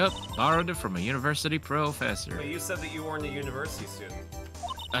 yep, borrowed it from a university professor. But you said that you weren't a university student.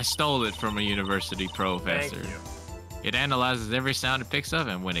 I stole it from a university professor. Thank you. It analyzes every sound it picks up,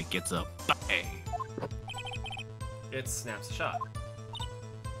 and when it gets a bang. It snaps a shot.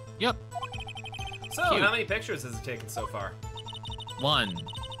 Yep, So, Cute. how many pictures has it taken so far? 1.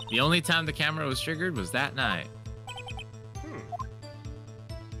 The only time the camera was triggered was that night.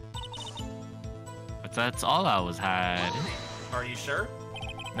 But that's all I was had. Are you sure?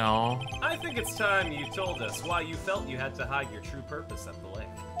 No, I think it's time you told us why you felt you had to hide your true purpose at the lake.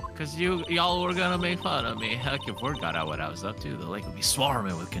 because y'all were gonna make fun of me. Heck, if word got out what I was up to, the lake would be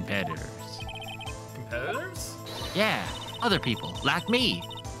swarming with competitors. Competitors? Yeah, other people, like me.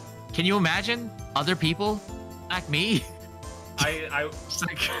 Can you imagine other people like me? It's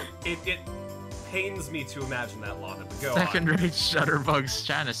like, it pains me to imagine that, Lana, but go Second-rate shutterbugs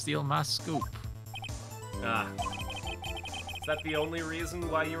trying to steal my scoop. on. Ah. Is that the only reason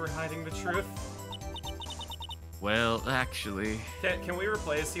why you were hiding the truth? Well, actually, Can we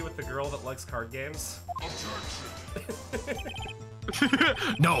replace you with the girl that likes card games?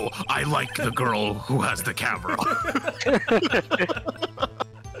 No, I like the girl who has the camera.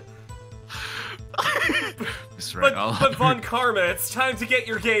 Mr. But, Wright, but Von Karma, it's time to get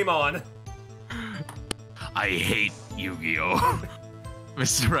your game on. I hate Yu-Gi-Oh.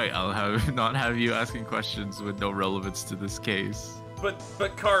 Mr. Wright, I'll not have you asking questions with no relevance to this case. But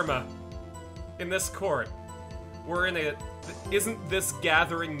Karma, in this court, we're in a... Isn't this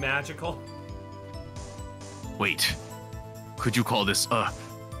gathering magical? Wait, could you call this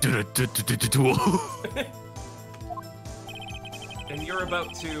duel? And you're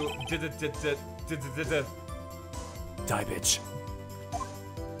about to... Die, bitch.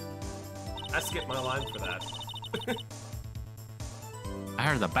 I skipped my line for that. I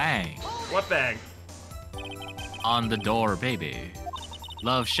heard the bang What bag? on the door, baby.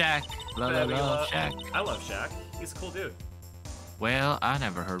 Love Shack. Love Shack. I love Shaq. He's a cool dude. Well, I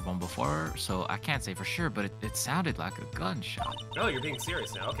never heard one before, so I can't say for sure, but it sounded like a gunshot. Oh, you're being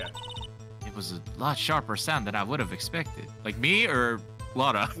serious now. Okay. It was a lot sharper sound than I would have expected. Like me or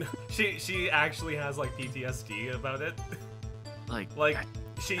Laura? She actually has like PTSD about it. Like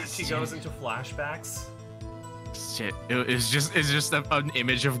She goes into flashbacks. shit. It's just an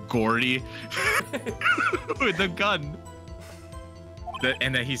image of Gordy with a gun.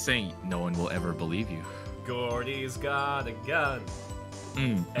 And then he's saying, "No one will ever believe you." Gordy's got a gun.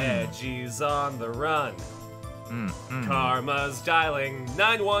 Mm, Edgy's on the run. mm. Karma's dialing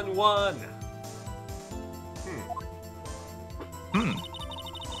 911.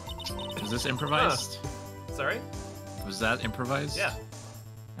 Was this improvised? Sorry? Was that improvised? Yeah.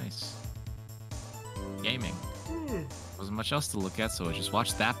 Nice. Gaming. Wasn't much else to look at, so I just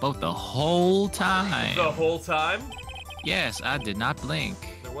watched that boat the whole time. The whole time? Yes, I did not blink.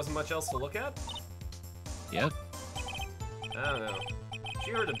 There wasn't much else to look at? Yep. I don't know.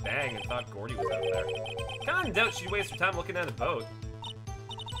 She heard a bang and thought Gordy was out there. Kinda in doubt she'd waste her time looking at a boat.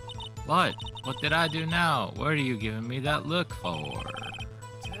 What? What did I do now? What are you giving me that look for?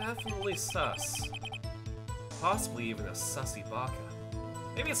 Definitely sus. Possibly even a sussy baka.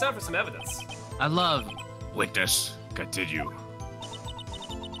 Maybe it's time for some evidence. I love. Witness, continue.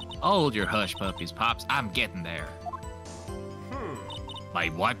 Hold your hush puppies, Pops. I'm getting there. My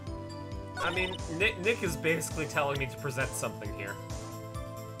what? I mean, Nick is basically telling me to present something here.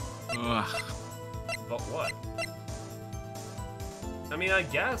 Ugh. But what? I mean, I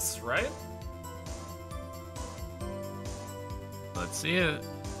guess, right? Let's see it.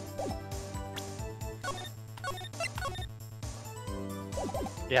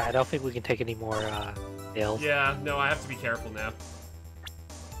 Yeah, I don't think we can take any more nails. Yeah, no, I have to be careful now.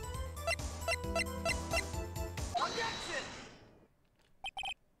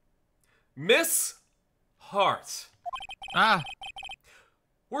 Miss Hart, Ah,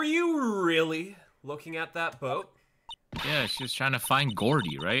 were you really looking at that boat? yeah, she was trying to find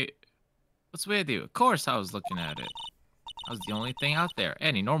Gordy, right? What's with you? Of course I was looking at it. I was the only thing out there.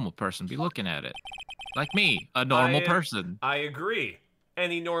 Any normal person be looking at it. Like me, a normal person. I agree.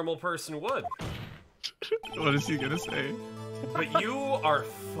 Any normal person would. What is he gonna say? But you are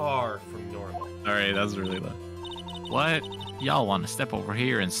far from normal. Alright, that's really low. What? Y'all want to step over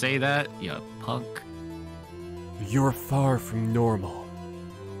here and say that? You punk. You're far from normal.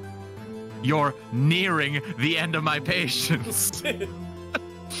 You're nearing the end of my patience.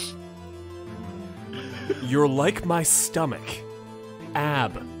 You're like my stomach.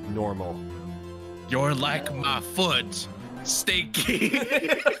 Abnormal. You're like my foot. Stinky.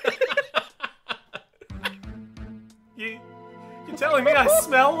 You telling me I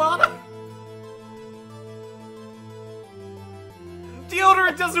smell, Lana?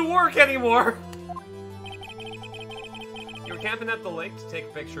 Deodorant doesn't work anymore. You were camping at the lake to take a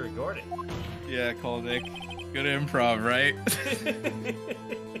picture of Gordy. Yeah, call Nick. Good improv, right?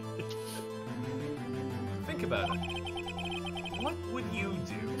 Think about it. What would you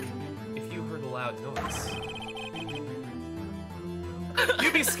do if you heard a loud noise?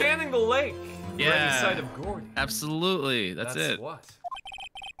 You'd be scanning the lake for any sight of Gordy. Absolutely. That's it. What?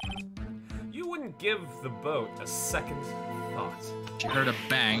 You wouldn't give the boat a second thought. She heard a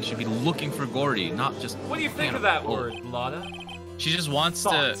bang. She'd be looking for Gordy, not just. What do you think of that word, Lana? She just wants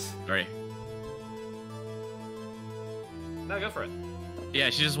Thought. to. Sorry. No, go for it. Yeah,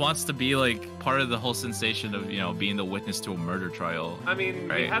 she just wants to be like part of the whole sensation of, you know, being the witness to a murder trial. I mean, we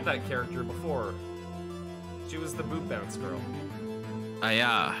Right. had that character before. She was the boob bounce girl.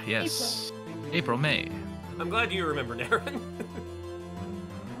 Yeah, yes. April May. I'm glad you remembered, Aaron.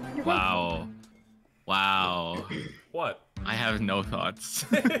 Wow. Wow. What? I have no thoughts.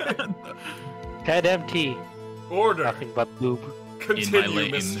 Head empty. Order. Nothing but boob. Continue,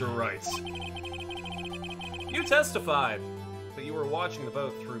 lane. Mr. Wright. You testified that you were watching the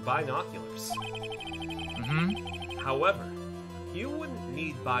boat through binoculars. Mm-hmm. However, you wouldn't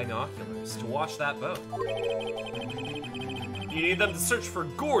need binoculars to watch that boat. You need them to search for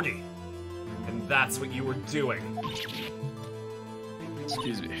Gordy. And that's what you were doing.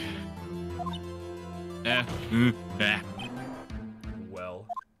 Excuse me. Eh. Well,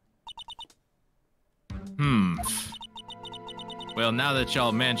 Well, now that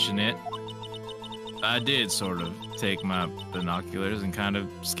y'all mention it, I did sort of take my binoculars and kind of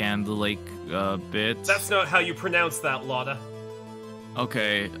scan the lake a bit. that's not how you pronounce that, Lana.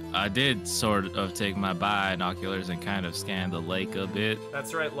 Okay, I did sort of take my binoculars and kind of scan the lake a bit.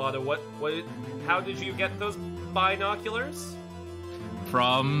 That's right, Lana. How did you get those binoculars?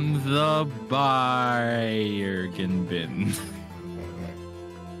 From the bargain bin.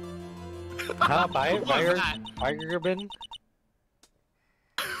 Huh? What was that? Burger bin?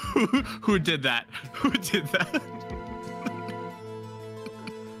 Who did that? Who did that?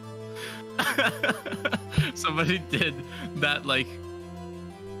 Somebody did that, like,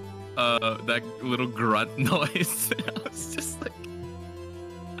 that little grunt noise. I was just like,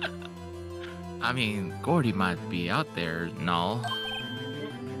 I mean, Gordy might be out there and all.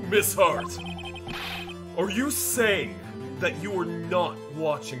 Miss Hart, are you saying that you were not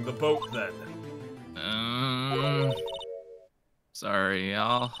watching the boat then? Sorry,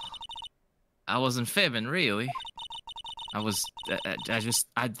 y'all. I wasn't fibbing, really.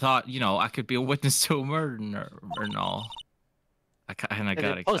 I thought, you know, I could be a witness to a murder and all. I kind of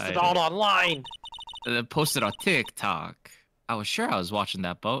got And post excited. it all online. And then posted on TikTok. I was sure I was watching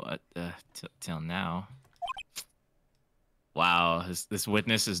that boat till now. Wow, this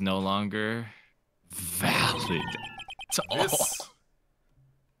witness is no longer valid at all.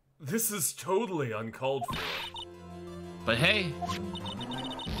 This is totally uncalled for. But hey,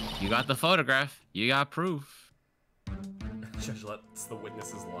 you got the photograph. You got proof. Judge lets the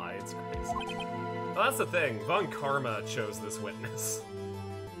witnesses lie. It's crazy. Well, that's the thing. Von Karma chose this witness.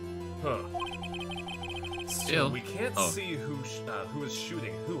 Huh. Still, we can't see who is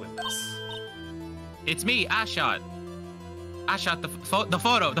shooting who in this. It's me. I shot the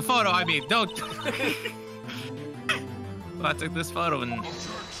photo. The photo. I mean, don't. I took this photo and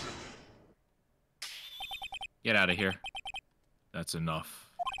get out of here. That's enough.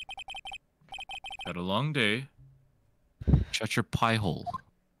 Had a long day. Shut your pie hole.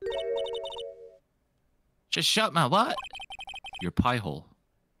 Just shut my what? Your pie hole.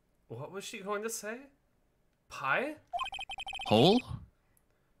 What was she going to say? Pie? Hole?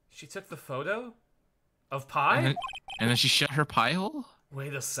 She took the photo? Of pie? And then she shut her pie hole?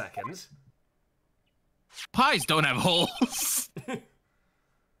 Wait a second. Pies don't have holes.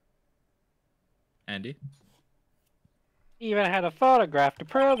 Andy? He even had a photograph to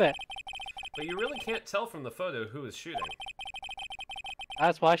prove it. But you really can't tell from the photo who is shooting.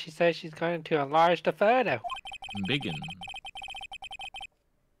 That's why she says she's going to enlarge the photo. Biggin.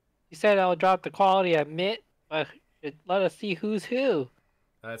 She said it'll drop the quality a bit, but it let us see who's who.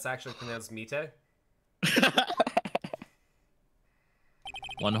 It's actually pronounced Mite.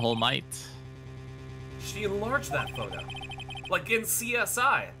 One whole might. She enlarged that photo. Like in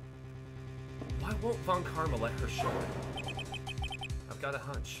CSI. Why won't Von Karma let her show it? I've got a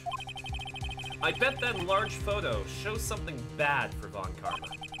hunch. I bet that enlarged photo shows something bad for Von Karma.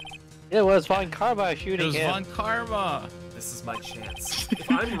 It was Von Karma It shooting was him. Von Karma. This is my chance. If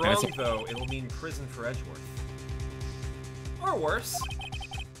I'm wrong, though, it'll mean prison for Edgeworth. Or worse.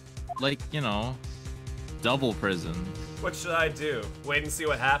 Like, you know, double prison. What should I do? Wait and see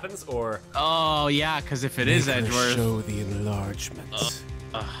what happens, or... Oh, yeah, because if it is Edgeworth... Show the enlargement.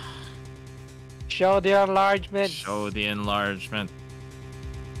 Show the enlargement. Show the enlargement.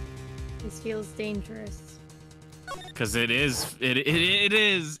 This feels dangerous. Because it is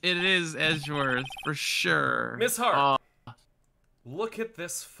Edgeworth, for sure. Miss Hart, look at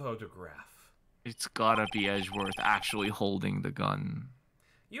this photograph. It's gotta be Edgeworth actually holding the gun.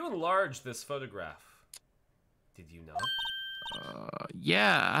 You enlarged this photograph. Did you not?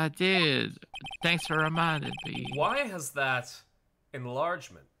 Yeah, I did. Thanks for reminding me. Why has that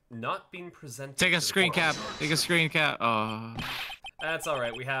enlargement not been presented Take to a the screen court? cap. Take a screen cap. That's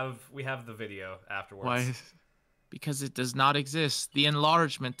alright, we have the video afterwards. Why? Because it does not exist. The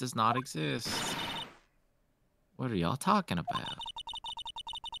enlargement does not exist. What are y'all talking about?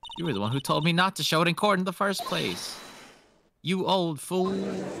 You were the one who told me not to show it in court in the first place. You old fool.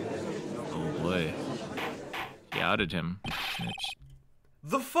 Oh boy. He outed him. Snitch.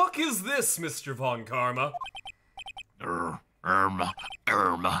 The fuck is this, Mr. Von Karma? Irma.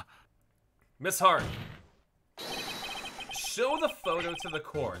 Miss Hart, show the photo to the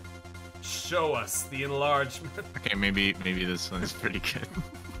court. Show us the enlargement. Okay, maybe this one is pretty good.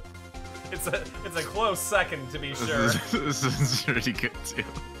 It's a close second, to be sure. This is pretty good too.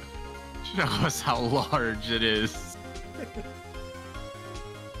 Show us how large it is.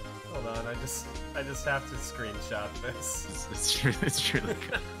 Hold on, I just have to screenshot this. It's really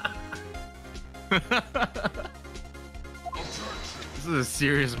good. This is a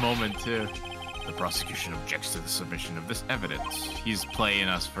serious moment too. The prosecution objects to the submission of this evidence. He's playing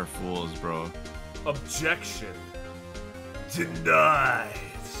us for fools, bro. Objection. Denied.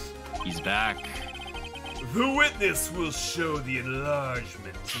 He's back. The witness will show the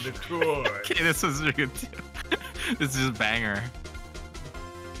enlargement to the court. Okay, this was really good too. This is a banger.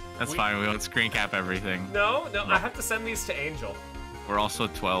 That's fine, we won't screen cap everything. No, I have to send these to Angel. We're also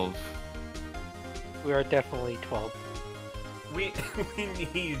 12. We are definitely 12. We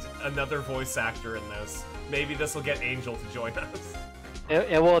need another voice actor in this. Maybe this will get Angel to join us.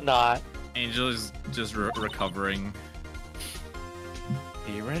 It will not. Angel is just recovering.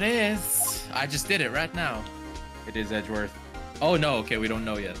 Here it is. I just did it right now. It is Edgeworth. Oh no, okay, we don't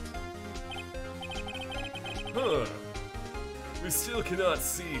know yet. Huh. We still cannot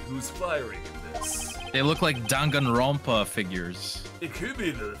see who's firing in this. They look like Danganronpa figures. It could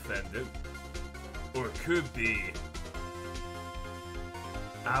be the defendant. Or it could be...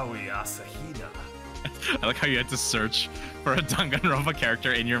 Aoi Asahina. I like how you had to search for a Danganronpa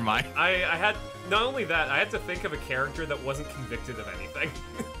character in your mind. I had... Not only that, I had to think of a character that wasn't convicted of anything.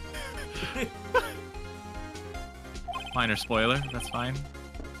 Minor spoiler, that's fine.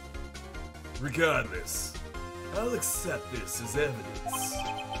 Regardless, I'll accept this as evidence.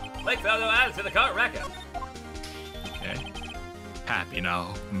 Like photo added to the court record. Okay. Happy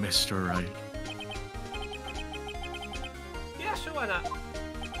now, Mr. Right. Yeah, sure, why not?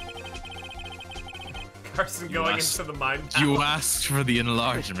 Carson going into the mind palace. You asked for the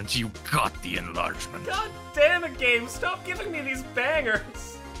enlargement, you got the enlargement. God damn it, game! Stop giving me these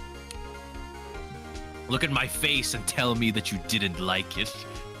bangers! Look at my face and tell me that you didn't like it.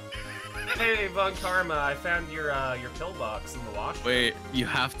 Hey, Von Karma, I found your pillbox in the washroom. Wait, you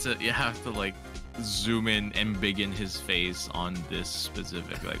have to like zoom in and begin his face on this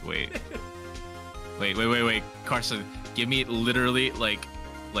specific. Like, wait, Carson, give me literally like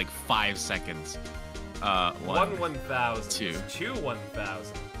 5 seconds. 1,000. 2.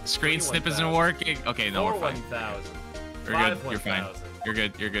 1,000. Screen 3, snip 1,000. isn't working. Okay, no, 4, we're fine. 1,000. You're 5, good. You're fine. 1,000.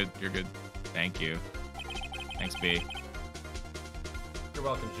 You're good. Thank you. Thanks, B. You're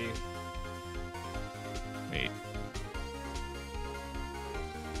welcome, G. Wait.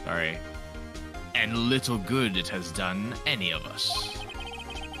 Sorry. And little good it has done any of us.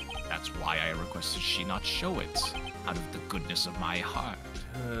 That's why I requested she not show it, out of the goodness of my heart.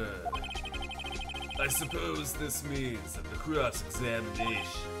 I suppose this means that the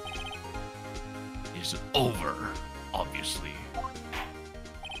cross-examination Is over, obviously.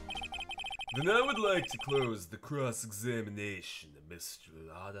 Then I would like to close the cross-examination of Mr.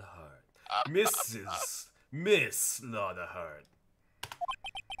 Loudahart. Miss Loudahart.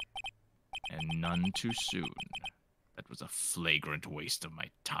 And none too soon. That was a flagrant waste of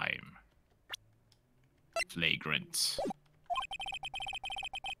my time. Flagrant.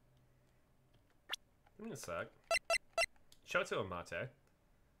 Give me a sec. Shoto Mate.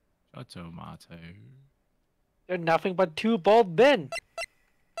 Chateau Mate. They're nothing but two bald men.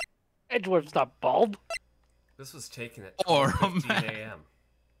 Edgeworth's not bald. This was taken at Or a 12:15 man. a.m.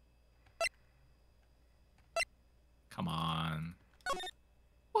 Come on.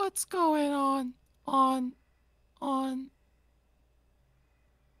 What's going on? On.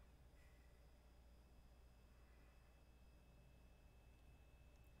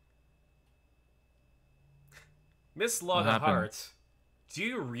 Miss What happened? Loudahart, do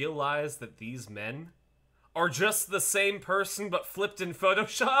you realize that these men are just the same person but flipped in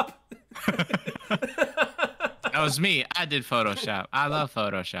Photoshop? That was me. I did Photoshop. I love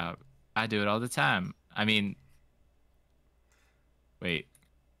Photoshop. I do it all the time. I mean, wait,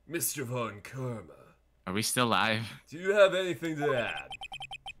 Mr. Von Karma, are we still live? do you have anything to add?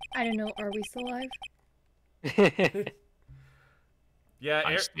 I don't know. Are we still live? Yeah,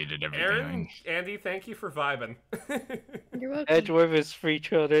 I stated everything. Aaron, Andy, thank you for vibing. You're welcome. Edgeworth is three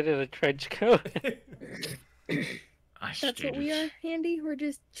children in a trench coat. I That's what stated- we are, Andy. We're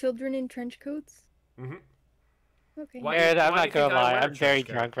just children in trench coats. Mhm. Okay. Why- Aaron, I'm why do not you think gonna I lie, wear a I'm very trench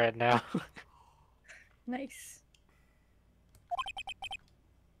coat? drunk right now. Nice.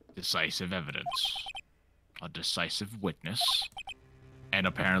 Decisive evidence. A decisive witness. And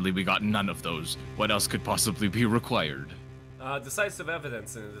apparently we got none of those. What else could possibly be required? Decisive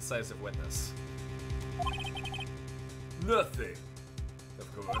evidence and a decisive witness. Nothing,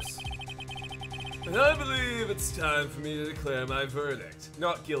 of course. And I believe it's time for me to declare my verdict.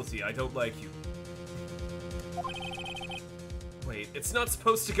 Not guilty, I don't like you. Wait, it's not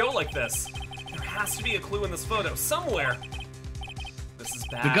supposed to go like this. There has to be a clue in this photo, somewhere. This is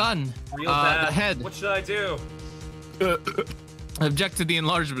bad. The gun. Real bad. The head. What should I do? Object to the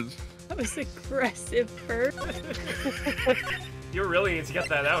enlargement. That was aggressive, Bert. You really need to get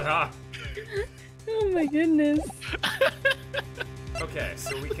that out, huh? Oh my goodness. Okay,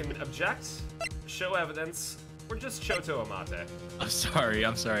 so we can object, show evidence, or just Choto Amate. I'm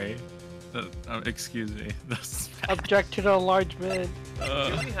sorry. Excuse me. That's Object to the enlargement.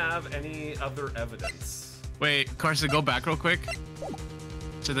 Do we have any other evidence? Wait, Carson, go back real quick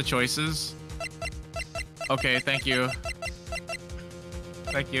to the choices. Okay, thank you.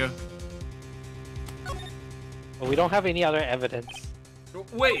 Thank you. But we don't have any other evidence.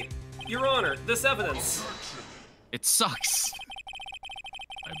 Wait, Your Honor, this evidence. It sucks.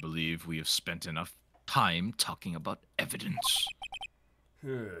 I believe we have spent enough time talking about evidence.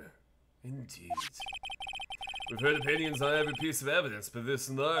 Indeed. We've heard opinions on every piece of evidence, but this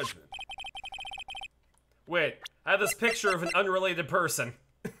enlargement. Wait, I have this picture of an unrelated person.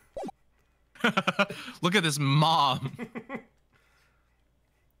 Look at this mom.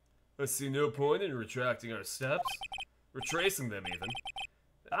 I see no point in retracting our steps. Retracing them, even.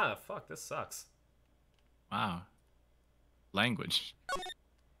 Ah, fuck, this sucks. Wow. Language.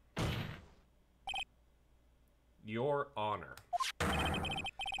 Your Honor.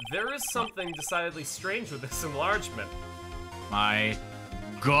 There is something decidedly strange with this enlargement. My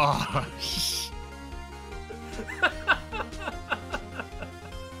gosh.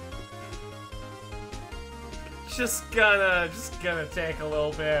 Just gonna take a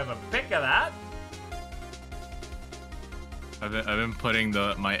little bit of a pic of that. I've been putting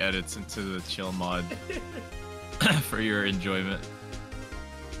my edits into the chill mod for your enjoyment.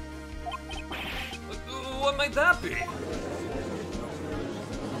 What might that be?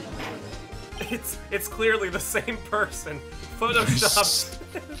 It's clearly the same person, photoshopped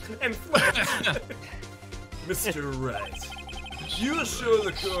and flipped. Mr. Wright, you show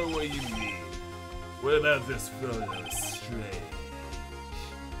the car what you mean. What about this photo? Strange.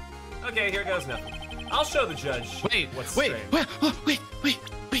 Okay, here goes nothing. I'll show the judge what's strange.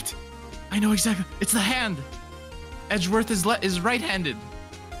 Wait. I know exactly. It's the hand. Edgeworth is right-handed.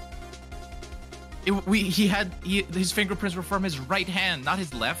 His fingerprints were from his right hand, not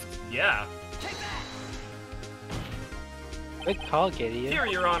his left. Yeah. Good call, Gideon. Here,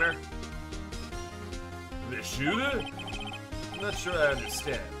 Your Honor. The shooter? I'm not sure I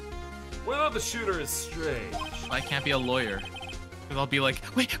understand. What about the shooter is strange? I can't be a lawyer. Because I'll be like,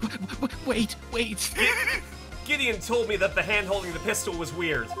 wait. Gideon told me that the hand holding the pistol was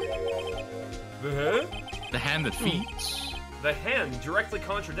weird. The The hand that feeds. The hand directly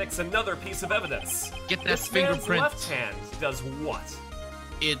contradicts another piece of evidence. Get that This fingerprint. man's left hand does what?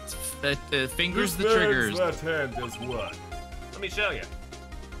 It fingers the triggers. left hand does what? Let me show you.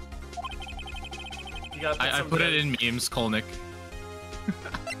 You gotta I some put it good- in memes, Kolnick.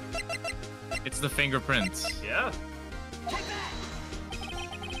 It's the fingerprints. Yeah.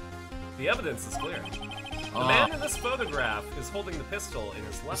 The evidence is clear. The Oh. man in this photograph is holding the pistol in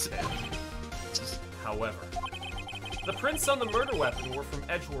his left hand. However, the prints on the murder weapon were from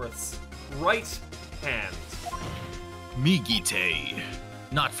Edgeworth's right hand. Migite.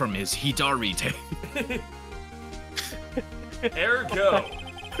 Not from his Hitarite.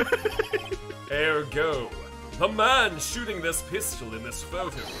 Ergo, the man shooting this pistol in this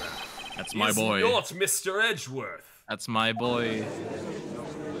photograph That's my is boy. not Mr. Edgeworth. That's my boy.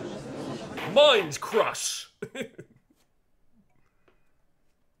 Mind crush.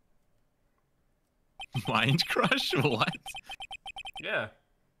 Mind crush? What? Yeah,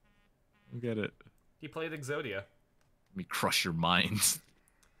 I get it. he played Exodia. Let me crush your mind.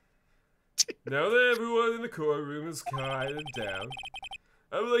 Now that everyone in the courtroom is quieted down,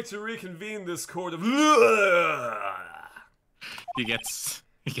 I would like to reconvene this court of. He gets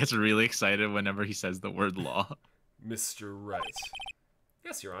really excited whenever he says the word law. Mr. Wright.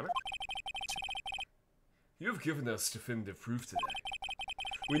 Yes, Your Honor. You have given us definitive proof today.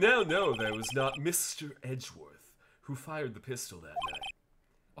 We now know that it was not Mr. Edgeworth who fired the pistol that night.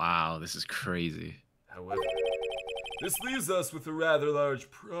 Wow, this is crazy. However, this leaves us with a rather large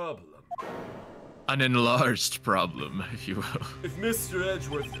problem. An enlarged problem, if you will. If Mr.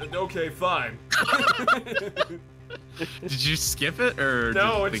 Edgeworth... Okay, fine. Did you skip it or?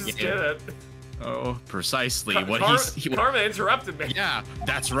 No, I did the just game- did it. Oh, precisely what he. Karma interrupted me. Yeah,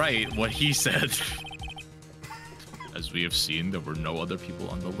 that's right. What he said. As we have seen, there were no other people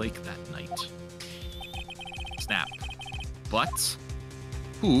on the lake that night. Snap. But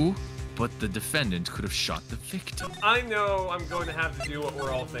who but the defendant could have shot the victim? I know I'm going to have to do what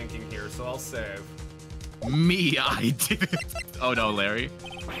we're all thinking here, so I'll save. Me, I did it. Oh no, Larry.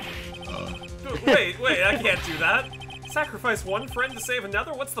 Wait, I can't do that. Sacrifice one friend to save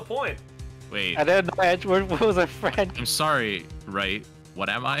another? What's the point? Wait, I didn't know Edgeworth was a friend. I'm sorry, right? What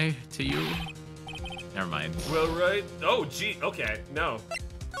am I to you? Never mind. Well, right. Oh, gee. Okay. No.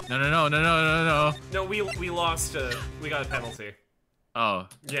 No. No, we lost. We got a penalty. Oh,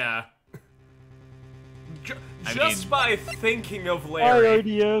 Yeah. I Just mean- by thinking of Hi, Larry.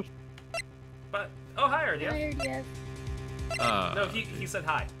 RDF. But oh, hi, RDF. Hi, RDF. No, he said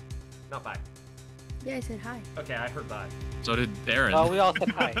hi, not bye. Yeah, I said hi. Okay, I heard bye. so did Darren. Oh, we all said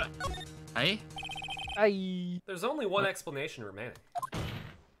hi. Hey? Hi. There's only one explanation remaining.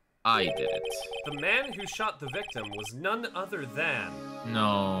 I did it. The man who shot the victim was none other than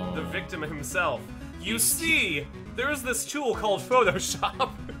No. the victim himself. You see, there is this tool called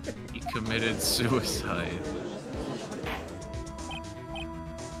Photoshop. He committed suicide.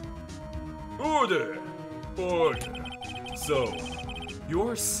 Order! Order. So,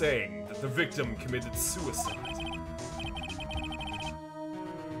 you're saying that the victim committed suicide?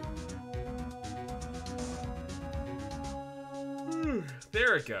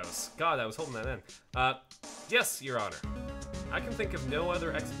 There it goes. God, I was holding that in. Yes, Your Honor. I can think of no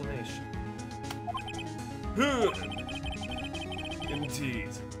other explanation. Indeed.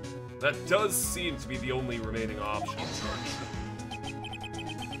 That does seem to be the only remaining option.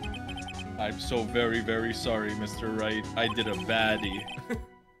 I'm so very, very sorry, Mr. Wright. I did a baddie.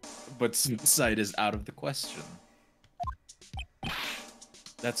 But suicide is out of the question.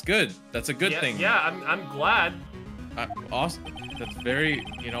 That's good. That's a good Yeah, thing. yeah, I'm glad. Awesome. That's very.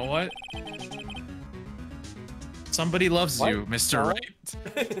 You know what? Somebody loves What? you, Mr. Huh?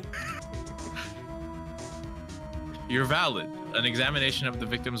 Wright. You're valid. An examination of the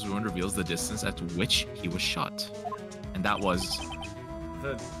victim's wound reveals the distance at which he was shot. And that was,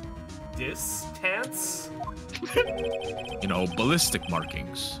 The distance? you know, ballistic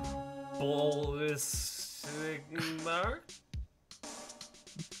markings. Ballistic mark?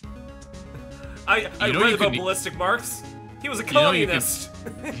 I You know read you about can- ballistic marks. He was a You know you can- communist.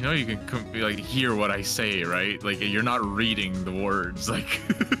 You know, you can like hear what I say, right? Like you're not reading the words. Like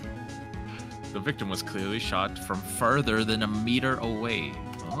the victim was clearly shot from further than a meter away.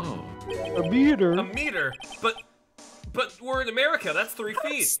 Oh, A meter. A meter, but we're in America. That's 3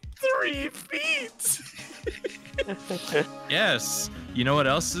 feet. 3 feet. Yes. You know what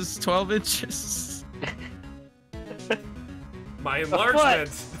else is 12 inches? My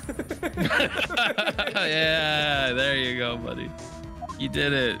enlargement. Yeah, there you go, buddy. You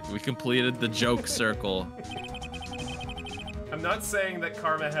did it. We completed the joke circle. I'm not saying that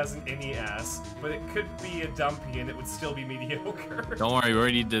Karma hasn't any ass, but it could be a dumpy and it would still be mediocre. Don't worry, we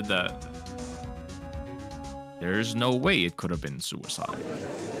already did that. There's no way it could have been suicide.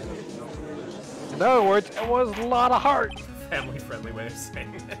 In other words, it was a lot of heart. Family-friendly way of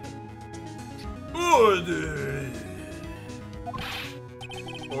saying it. Order!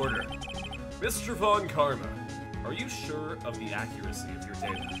 Order. Mr. Von Karma, are you sure of the accuracy of your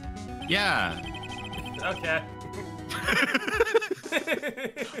data? Yeah. Okay.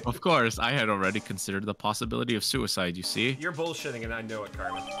 Of course, I had already considered the possibility of suicide, you see? You're bullshitting and I know it,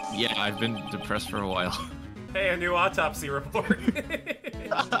 Karma. Yeah, I've been depressed for a while. Hey, a new autopsy report.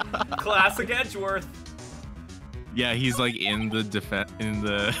 Classic Edgeworth. Yeah, he's like in the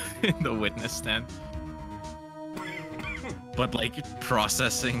in the witness stand. But like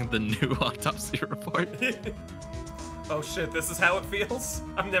processing the new autopsy report. Oh shit, this is how it feels?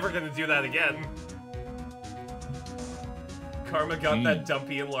 I'm never gonna do that again. Karma got that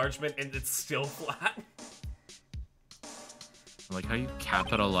dumpy enlargement and it's still flat. I like how you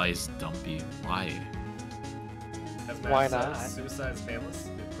capitalize dumpy. Why? As Matt Why says, not? Suicide is painless.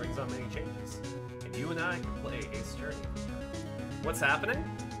 It brings on many changes. And you and I can play Ace Journey. What's happening?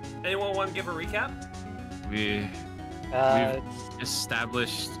 Anyone want to give a recap? We've It's-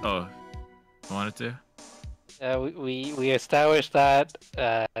 established. Oh, you wanted to? we established that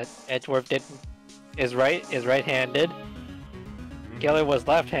Edgeworth is right-handed. Gilly was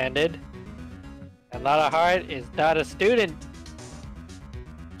left-handed. And Lotta Hart is not a student.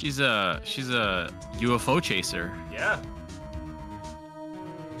 She's a UFO chaser. Yeah.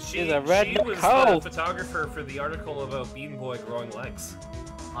 She She's a redneck was hoe. the photographer for the article about Bean Boy growing legs.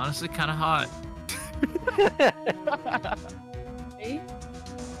 Honestly, kind of hot.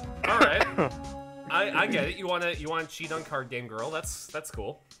 All right. I get it. You wanna cheat on Card Game Girl? That's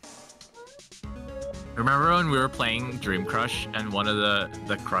cool. Remember when we were playing Dream Crush and one of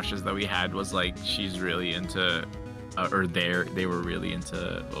the crushes that we had was like she's really into, or they were really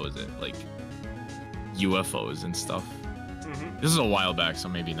into, what was it, like UFOs and stuff. Mm-hmm. This is a while back, so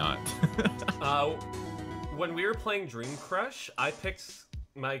maybe not. When we were playing Dream Crush, I picked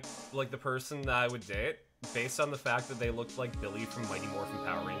the person that I would date based on the fact that they looked like Billy from Mighty Morphin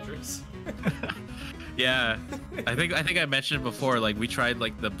Power Rangers. Yeah, I think I mentioned before, like we tried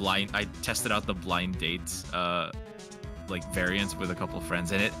like I tested out the blind dates like variants with a couple of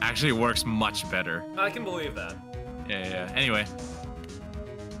friends, and it actually works much better. I can believe that. Yeah. Anyway.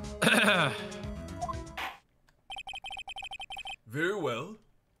 Very well.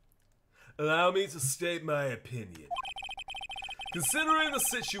 Allow me to state my opinion. Considering the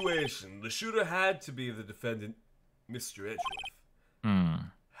situation, the shooter had to be the defendant, Mr. Edgeworth.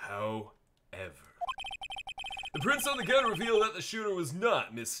 However, the prints on the gun reveal that the shooter was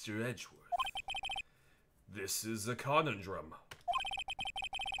not Mr. Edgeworth. This is a conundrum.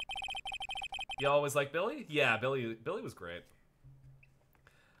 You always like Billy? Yeah, Billy was great.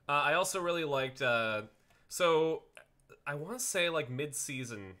 I also really liked, so I want to say like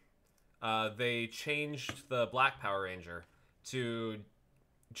mid-season, they changed the Black Power Ranger to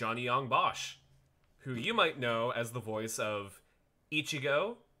Johnny Young Bosch, who you might know as the voice of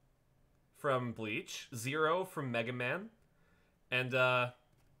Ichigo from Bleach, Zero from Mega Man, and other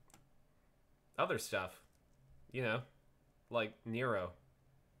stuff, you know, like Nero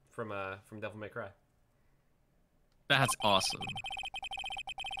from Devil May Cry. That's awesome.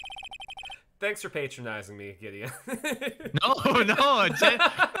 Thanks for patronizing me, Gideon. No.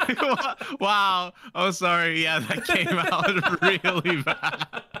 Wow. Oh, sorry. Yeah, that came out really bad.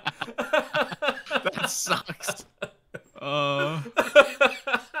 That sucks. I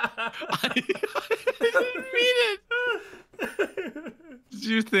didn't mean it. Did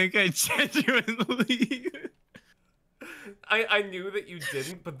you think I genuinely? I knew that you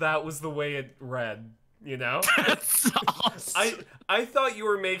didn't, but that was the way it read. You know? That's awesome. I thought you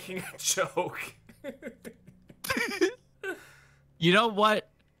were making a joke. You know what?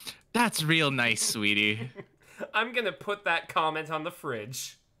 That's real nice, sweetie. I'm gonna put that comment on the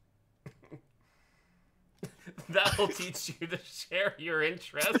fridge. That'll teach you to share your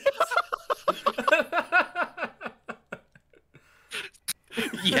interests.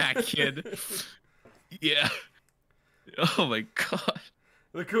 Yeah, kid. Yeah. Oh my god.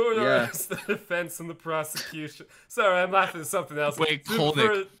 The coroner asked the defense and the prosecution. Sorry, I'm laughing at something else. Wait,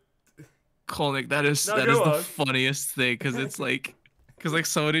 Kolnick, that is the funniest thing, because it's like,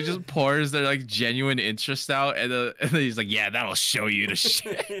 somebody just pours their like genuine interest out, and then he's like, yeah, that'll show you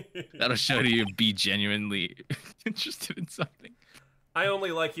that'll show you be genuinely interested in something. I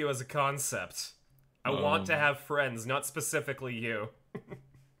only like you as a concept. I want to have friends, not specifically you.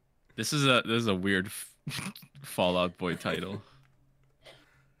 This is a weird Fall Out Boy title.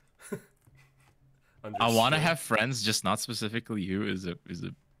 I want to Understood. have friends, just not specifically you. Is a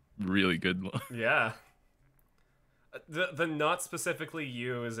really good one. Yeah. The not specifically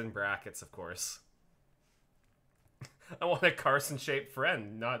you is in brackets, of course. I want a Carson-shaped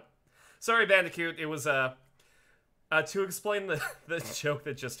friend, not... Sorry, Bandicoot, it was, to explain the joke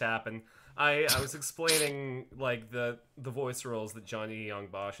that just happened, I was explaining, like, the voice roles that Johnny Young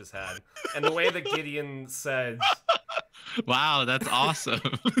Bosch has had, and the way that Gideon said... Wow, that's awesome.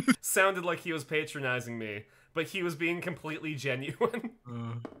 sounded like he was patronizing me, but he was being completely genuine.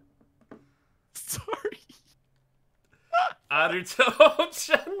 Sorry. Aruto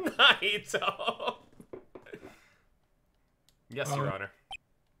Chanaito. Yes, Your Honor.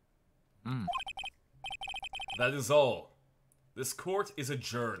 Hmm. That is all. This court is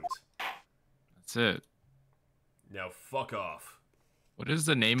adjourned. That's it. Now fuck off. What is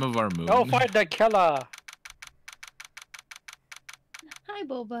the name of our movie? Go find the killer. Hi,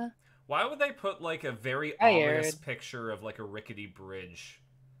 Boba. Why would they put like a very Hi, ominous Aaron. picture of like a rickety bridge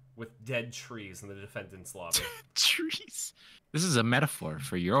with dead trees in the defendant's lobby? Trees. This is a metaphor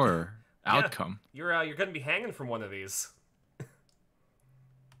for your Yeah. outcome. You're gonna be hanging from one of these.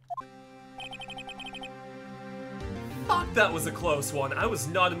 Fuck, that was a close one. I was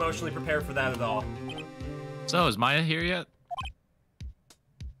not emotionally prepared for that at all. So, is Maya here yet?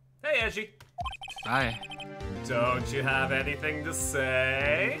 Hey, Edgy. Hi. Don't you have anything to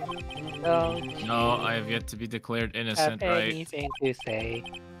say? Don't No, I have yet to be declared have innocent, right? anything to say.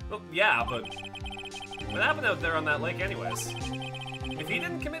 Well, yeah, but what happened out there on that lake anyways? If he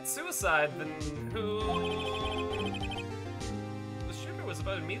didn't commit suicide, then who... The shooter was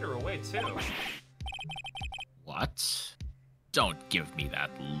about a meter away, too. What? Don't give me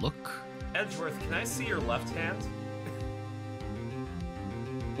that look. Edgeworth, can I see your left hand?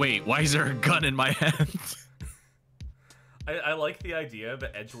 Wait, why is there a gun in my hand? I like the idea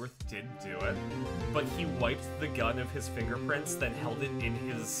that Edgeworth did do it, but he wiped the gun of his fingerprints, then held it in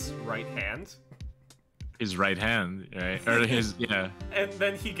his right hand. His right hand, right? Or his, yeah. And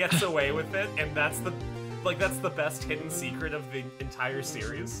then he gets away with it, and that's the best hidden secret of the entire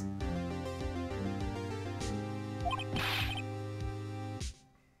series.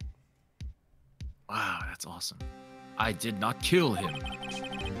 Wow, that's awesome. I did not kill him.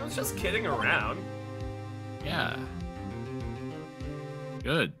 I was just kidding around. Yeah.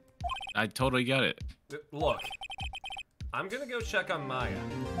 Good. I totally get it. Look, I'm gonna go check on Maya.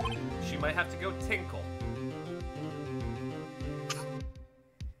 She might have to go tinkle.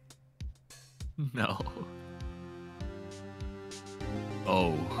 No.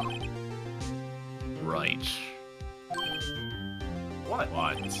 Oh. Right. What?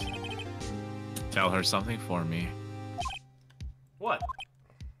 What? Tell her something for me. What?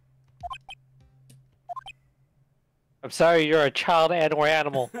 I'm sorry, you're a child and/or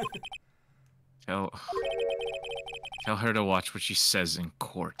animal. Tell her to watch what she says in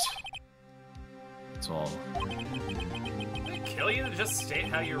court. That's all. Did it kill you to just state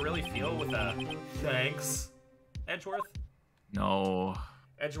how you really feel with a thanks, Edgeworth? No.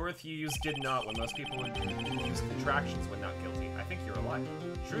 Edgeworth, you use did not when most people would use contractions when not guilty. I think you're a liar.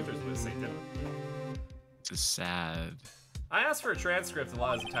 Truthers would say didn't. This is sad. I asked for a transcript of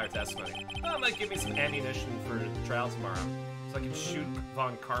Lala's entire testimony. That might give me some ammunition for trial tomorrow, so I can shoot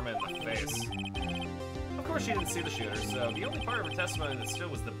Von Karma in the face. Of course, she didn't see the shooter, so the only part of her testimony that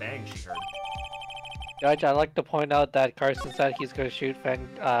stood was the bang she heard. Judge, I'd like to point out that Carson said he's going to shoot Fan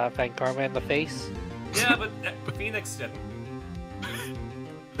Karma in the face. Yeah, but Phoenix didn't.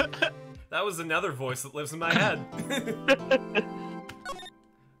 That was another voice that lives in my head.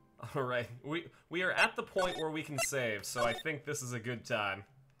 Alright, we are at the point where we can save, so I think this is a good time.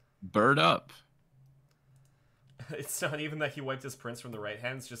 Bird up. It's not even that he wiped his prints from the right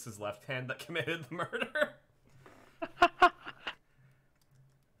hand, it's just his left hand that committed the murder.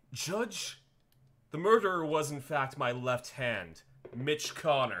 Judge, the murderer was in fact my left hand, Mitch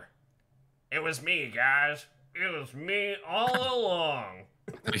Connor. It was me, guys. It was me all along.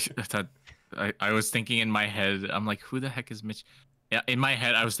 I was thinking in my head, I'm like, who the heck is Mitch? Yeah, in my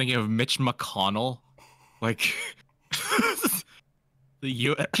head, I was thinking of Mitch McConnell, like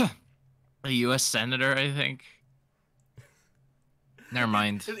the U.S. senator, I think. Never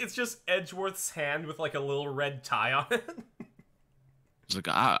mind. It's just Edgeworth's hand with like a little red tie on it. It's like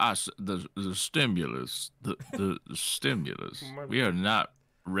the stimulus, the stimulus. We are not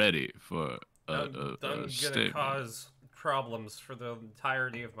ready for I'm gonna stimulus. cause problems for the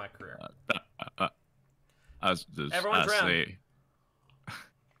entirety of my career. I Everyone drown. say,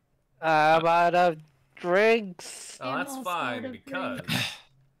 I'm out of drinks. Oh, that's I'm all fine, out of because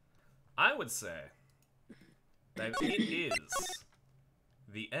I would say that it is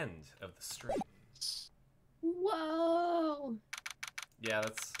the end of the stream. Oh. Yeah,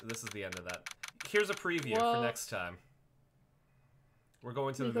 this is the end of that. Here's a preview for Whoa. next time. We're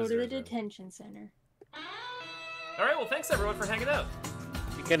going to We the go to the visitors room. detention center. All right, well, thanks everyone for hanging out.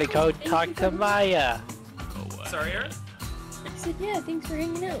 You're gonna go talk you to for- Maya. Go away. Sorry, Aaron? I said, yeah, thanks for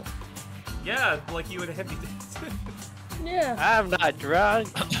hanging out. Yeah, like you and Andy did. Yeah. I'm not drunk.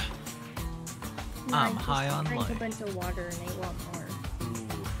 I'm I just high on drank a life. bunch of water and I want more.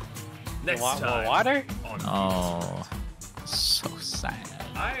 Next Want more time. water? On Oh, so sad.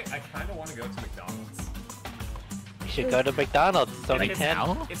 I kind of want to go to McDonald's. You should go to McDonald's. It's only Right 10.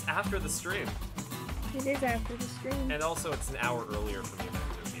 now? It's after the stream, It is after the stream. and also it's an hour earlier from the event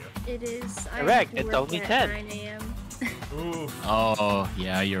review. It is. I Correct, have to it's work only at 10. 9 a.m. Oof. Oh,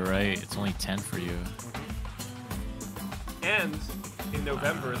 yeah, you're right. It's only 10 for you. And in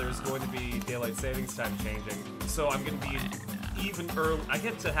November, there's going to be daylight savings time changing, so I'm going to be even early. I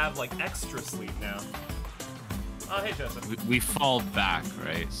get to have like extra sleep now. Oh, hey, Joseph. We fall back,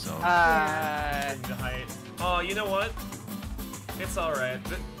 right? So The height. Oh, you know what? It's all right.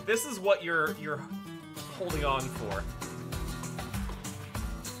 This is what you're holding on for.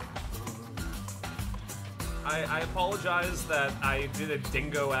 I apologize that I did a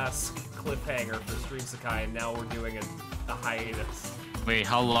dingo-esque cliffhanger for Stream Sakai, and now we're doing a hiatus. wait,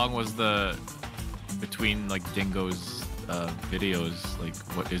 how long was the between like Dingo's videos? Like,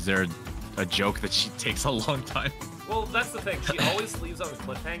 what is there a joke that she takes a long time? Well, that's the thing. She always leaves on a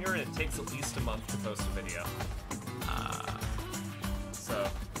cliffhanger, and it takes at least a month to post a video. So,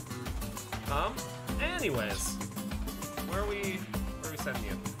 anyways, where are we sending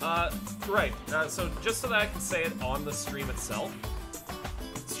you? Right. So just so that I can say it on the stream itself,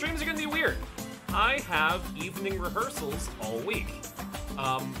 streams are gonna be weird. I have evening rehearsals all week.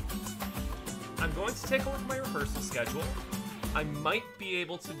 I'm going to take a look at my rehearsal schedule. I might be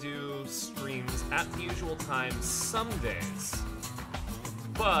able to do streams at the usual time some days,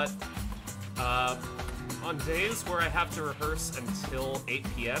 but on days where I have to rehearse until 8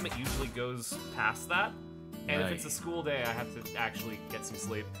 p.m., it usually goes past that. And if it's a school day, I have to actually get some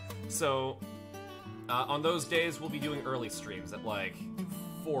sleep. So on those days, we'll be doing early streams at like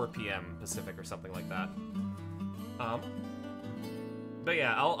 4 p.m. Pacific or something like that. But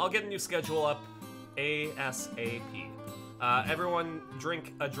yeah, I'll get a new schedule up ASAP. Everyone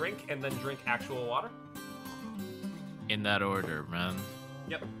drink a drink and then drink actual water. In that order, man.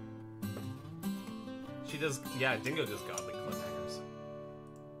 Yep. She does, yeah, Dingo does godly cliffhangers.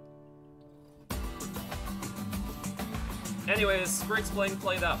 Anyways, Sprig's playing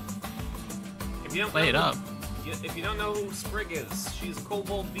Played Up. If you don't Play it know up. If you don't know who Sprig is, she's a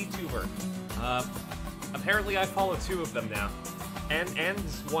Kobold VTuber. Apparently I follow 2 of them now. And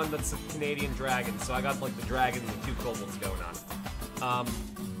one that's a Canadian dragon, so I got like the dragon and the 2 kobolds going on.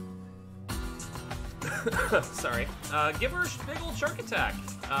 Sorry. Give her a big old shark attack.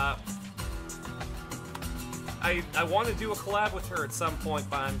 I want to do a collab with her at some point,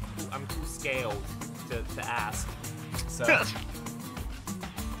 but I'm too scared to ask. So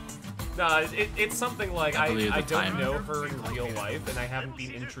no, it's something like I don't time. know her in real life, and I haven't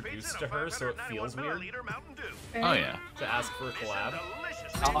been introduced to her, so it feels weird Oh yeah. to ask for a collab.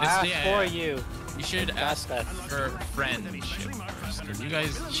 I'll This- ask yeah, for yeah. you. You should Got ask that. her friendship first, because you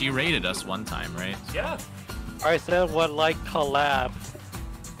guys, she rated us one time, right? Yeah. I said would like collab.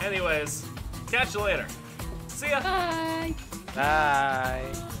 Anyways, catch you later. See ya. Bye. Bye.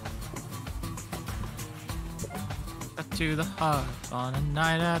 Cut to the heart on a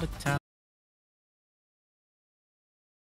night out of town.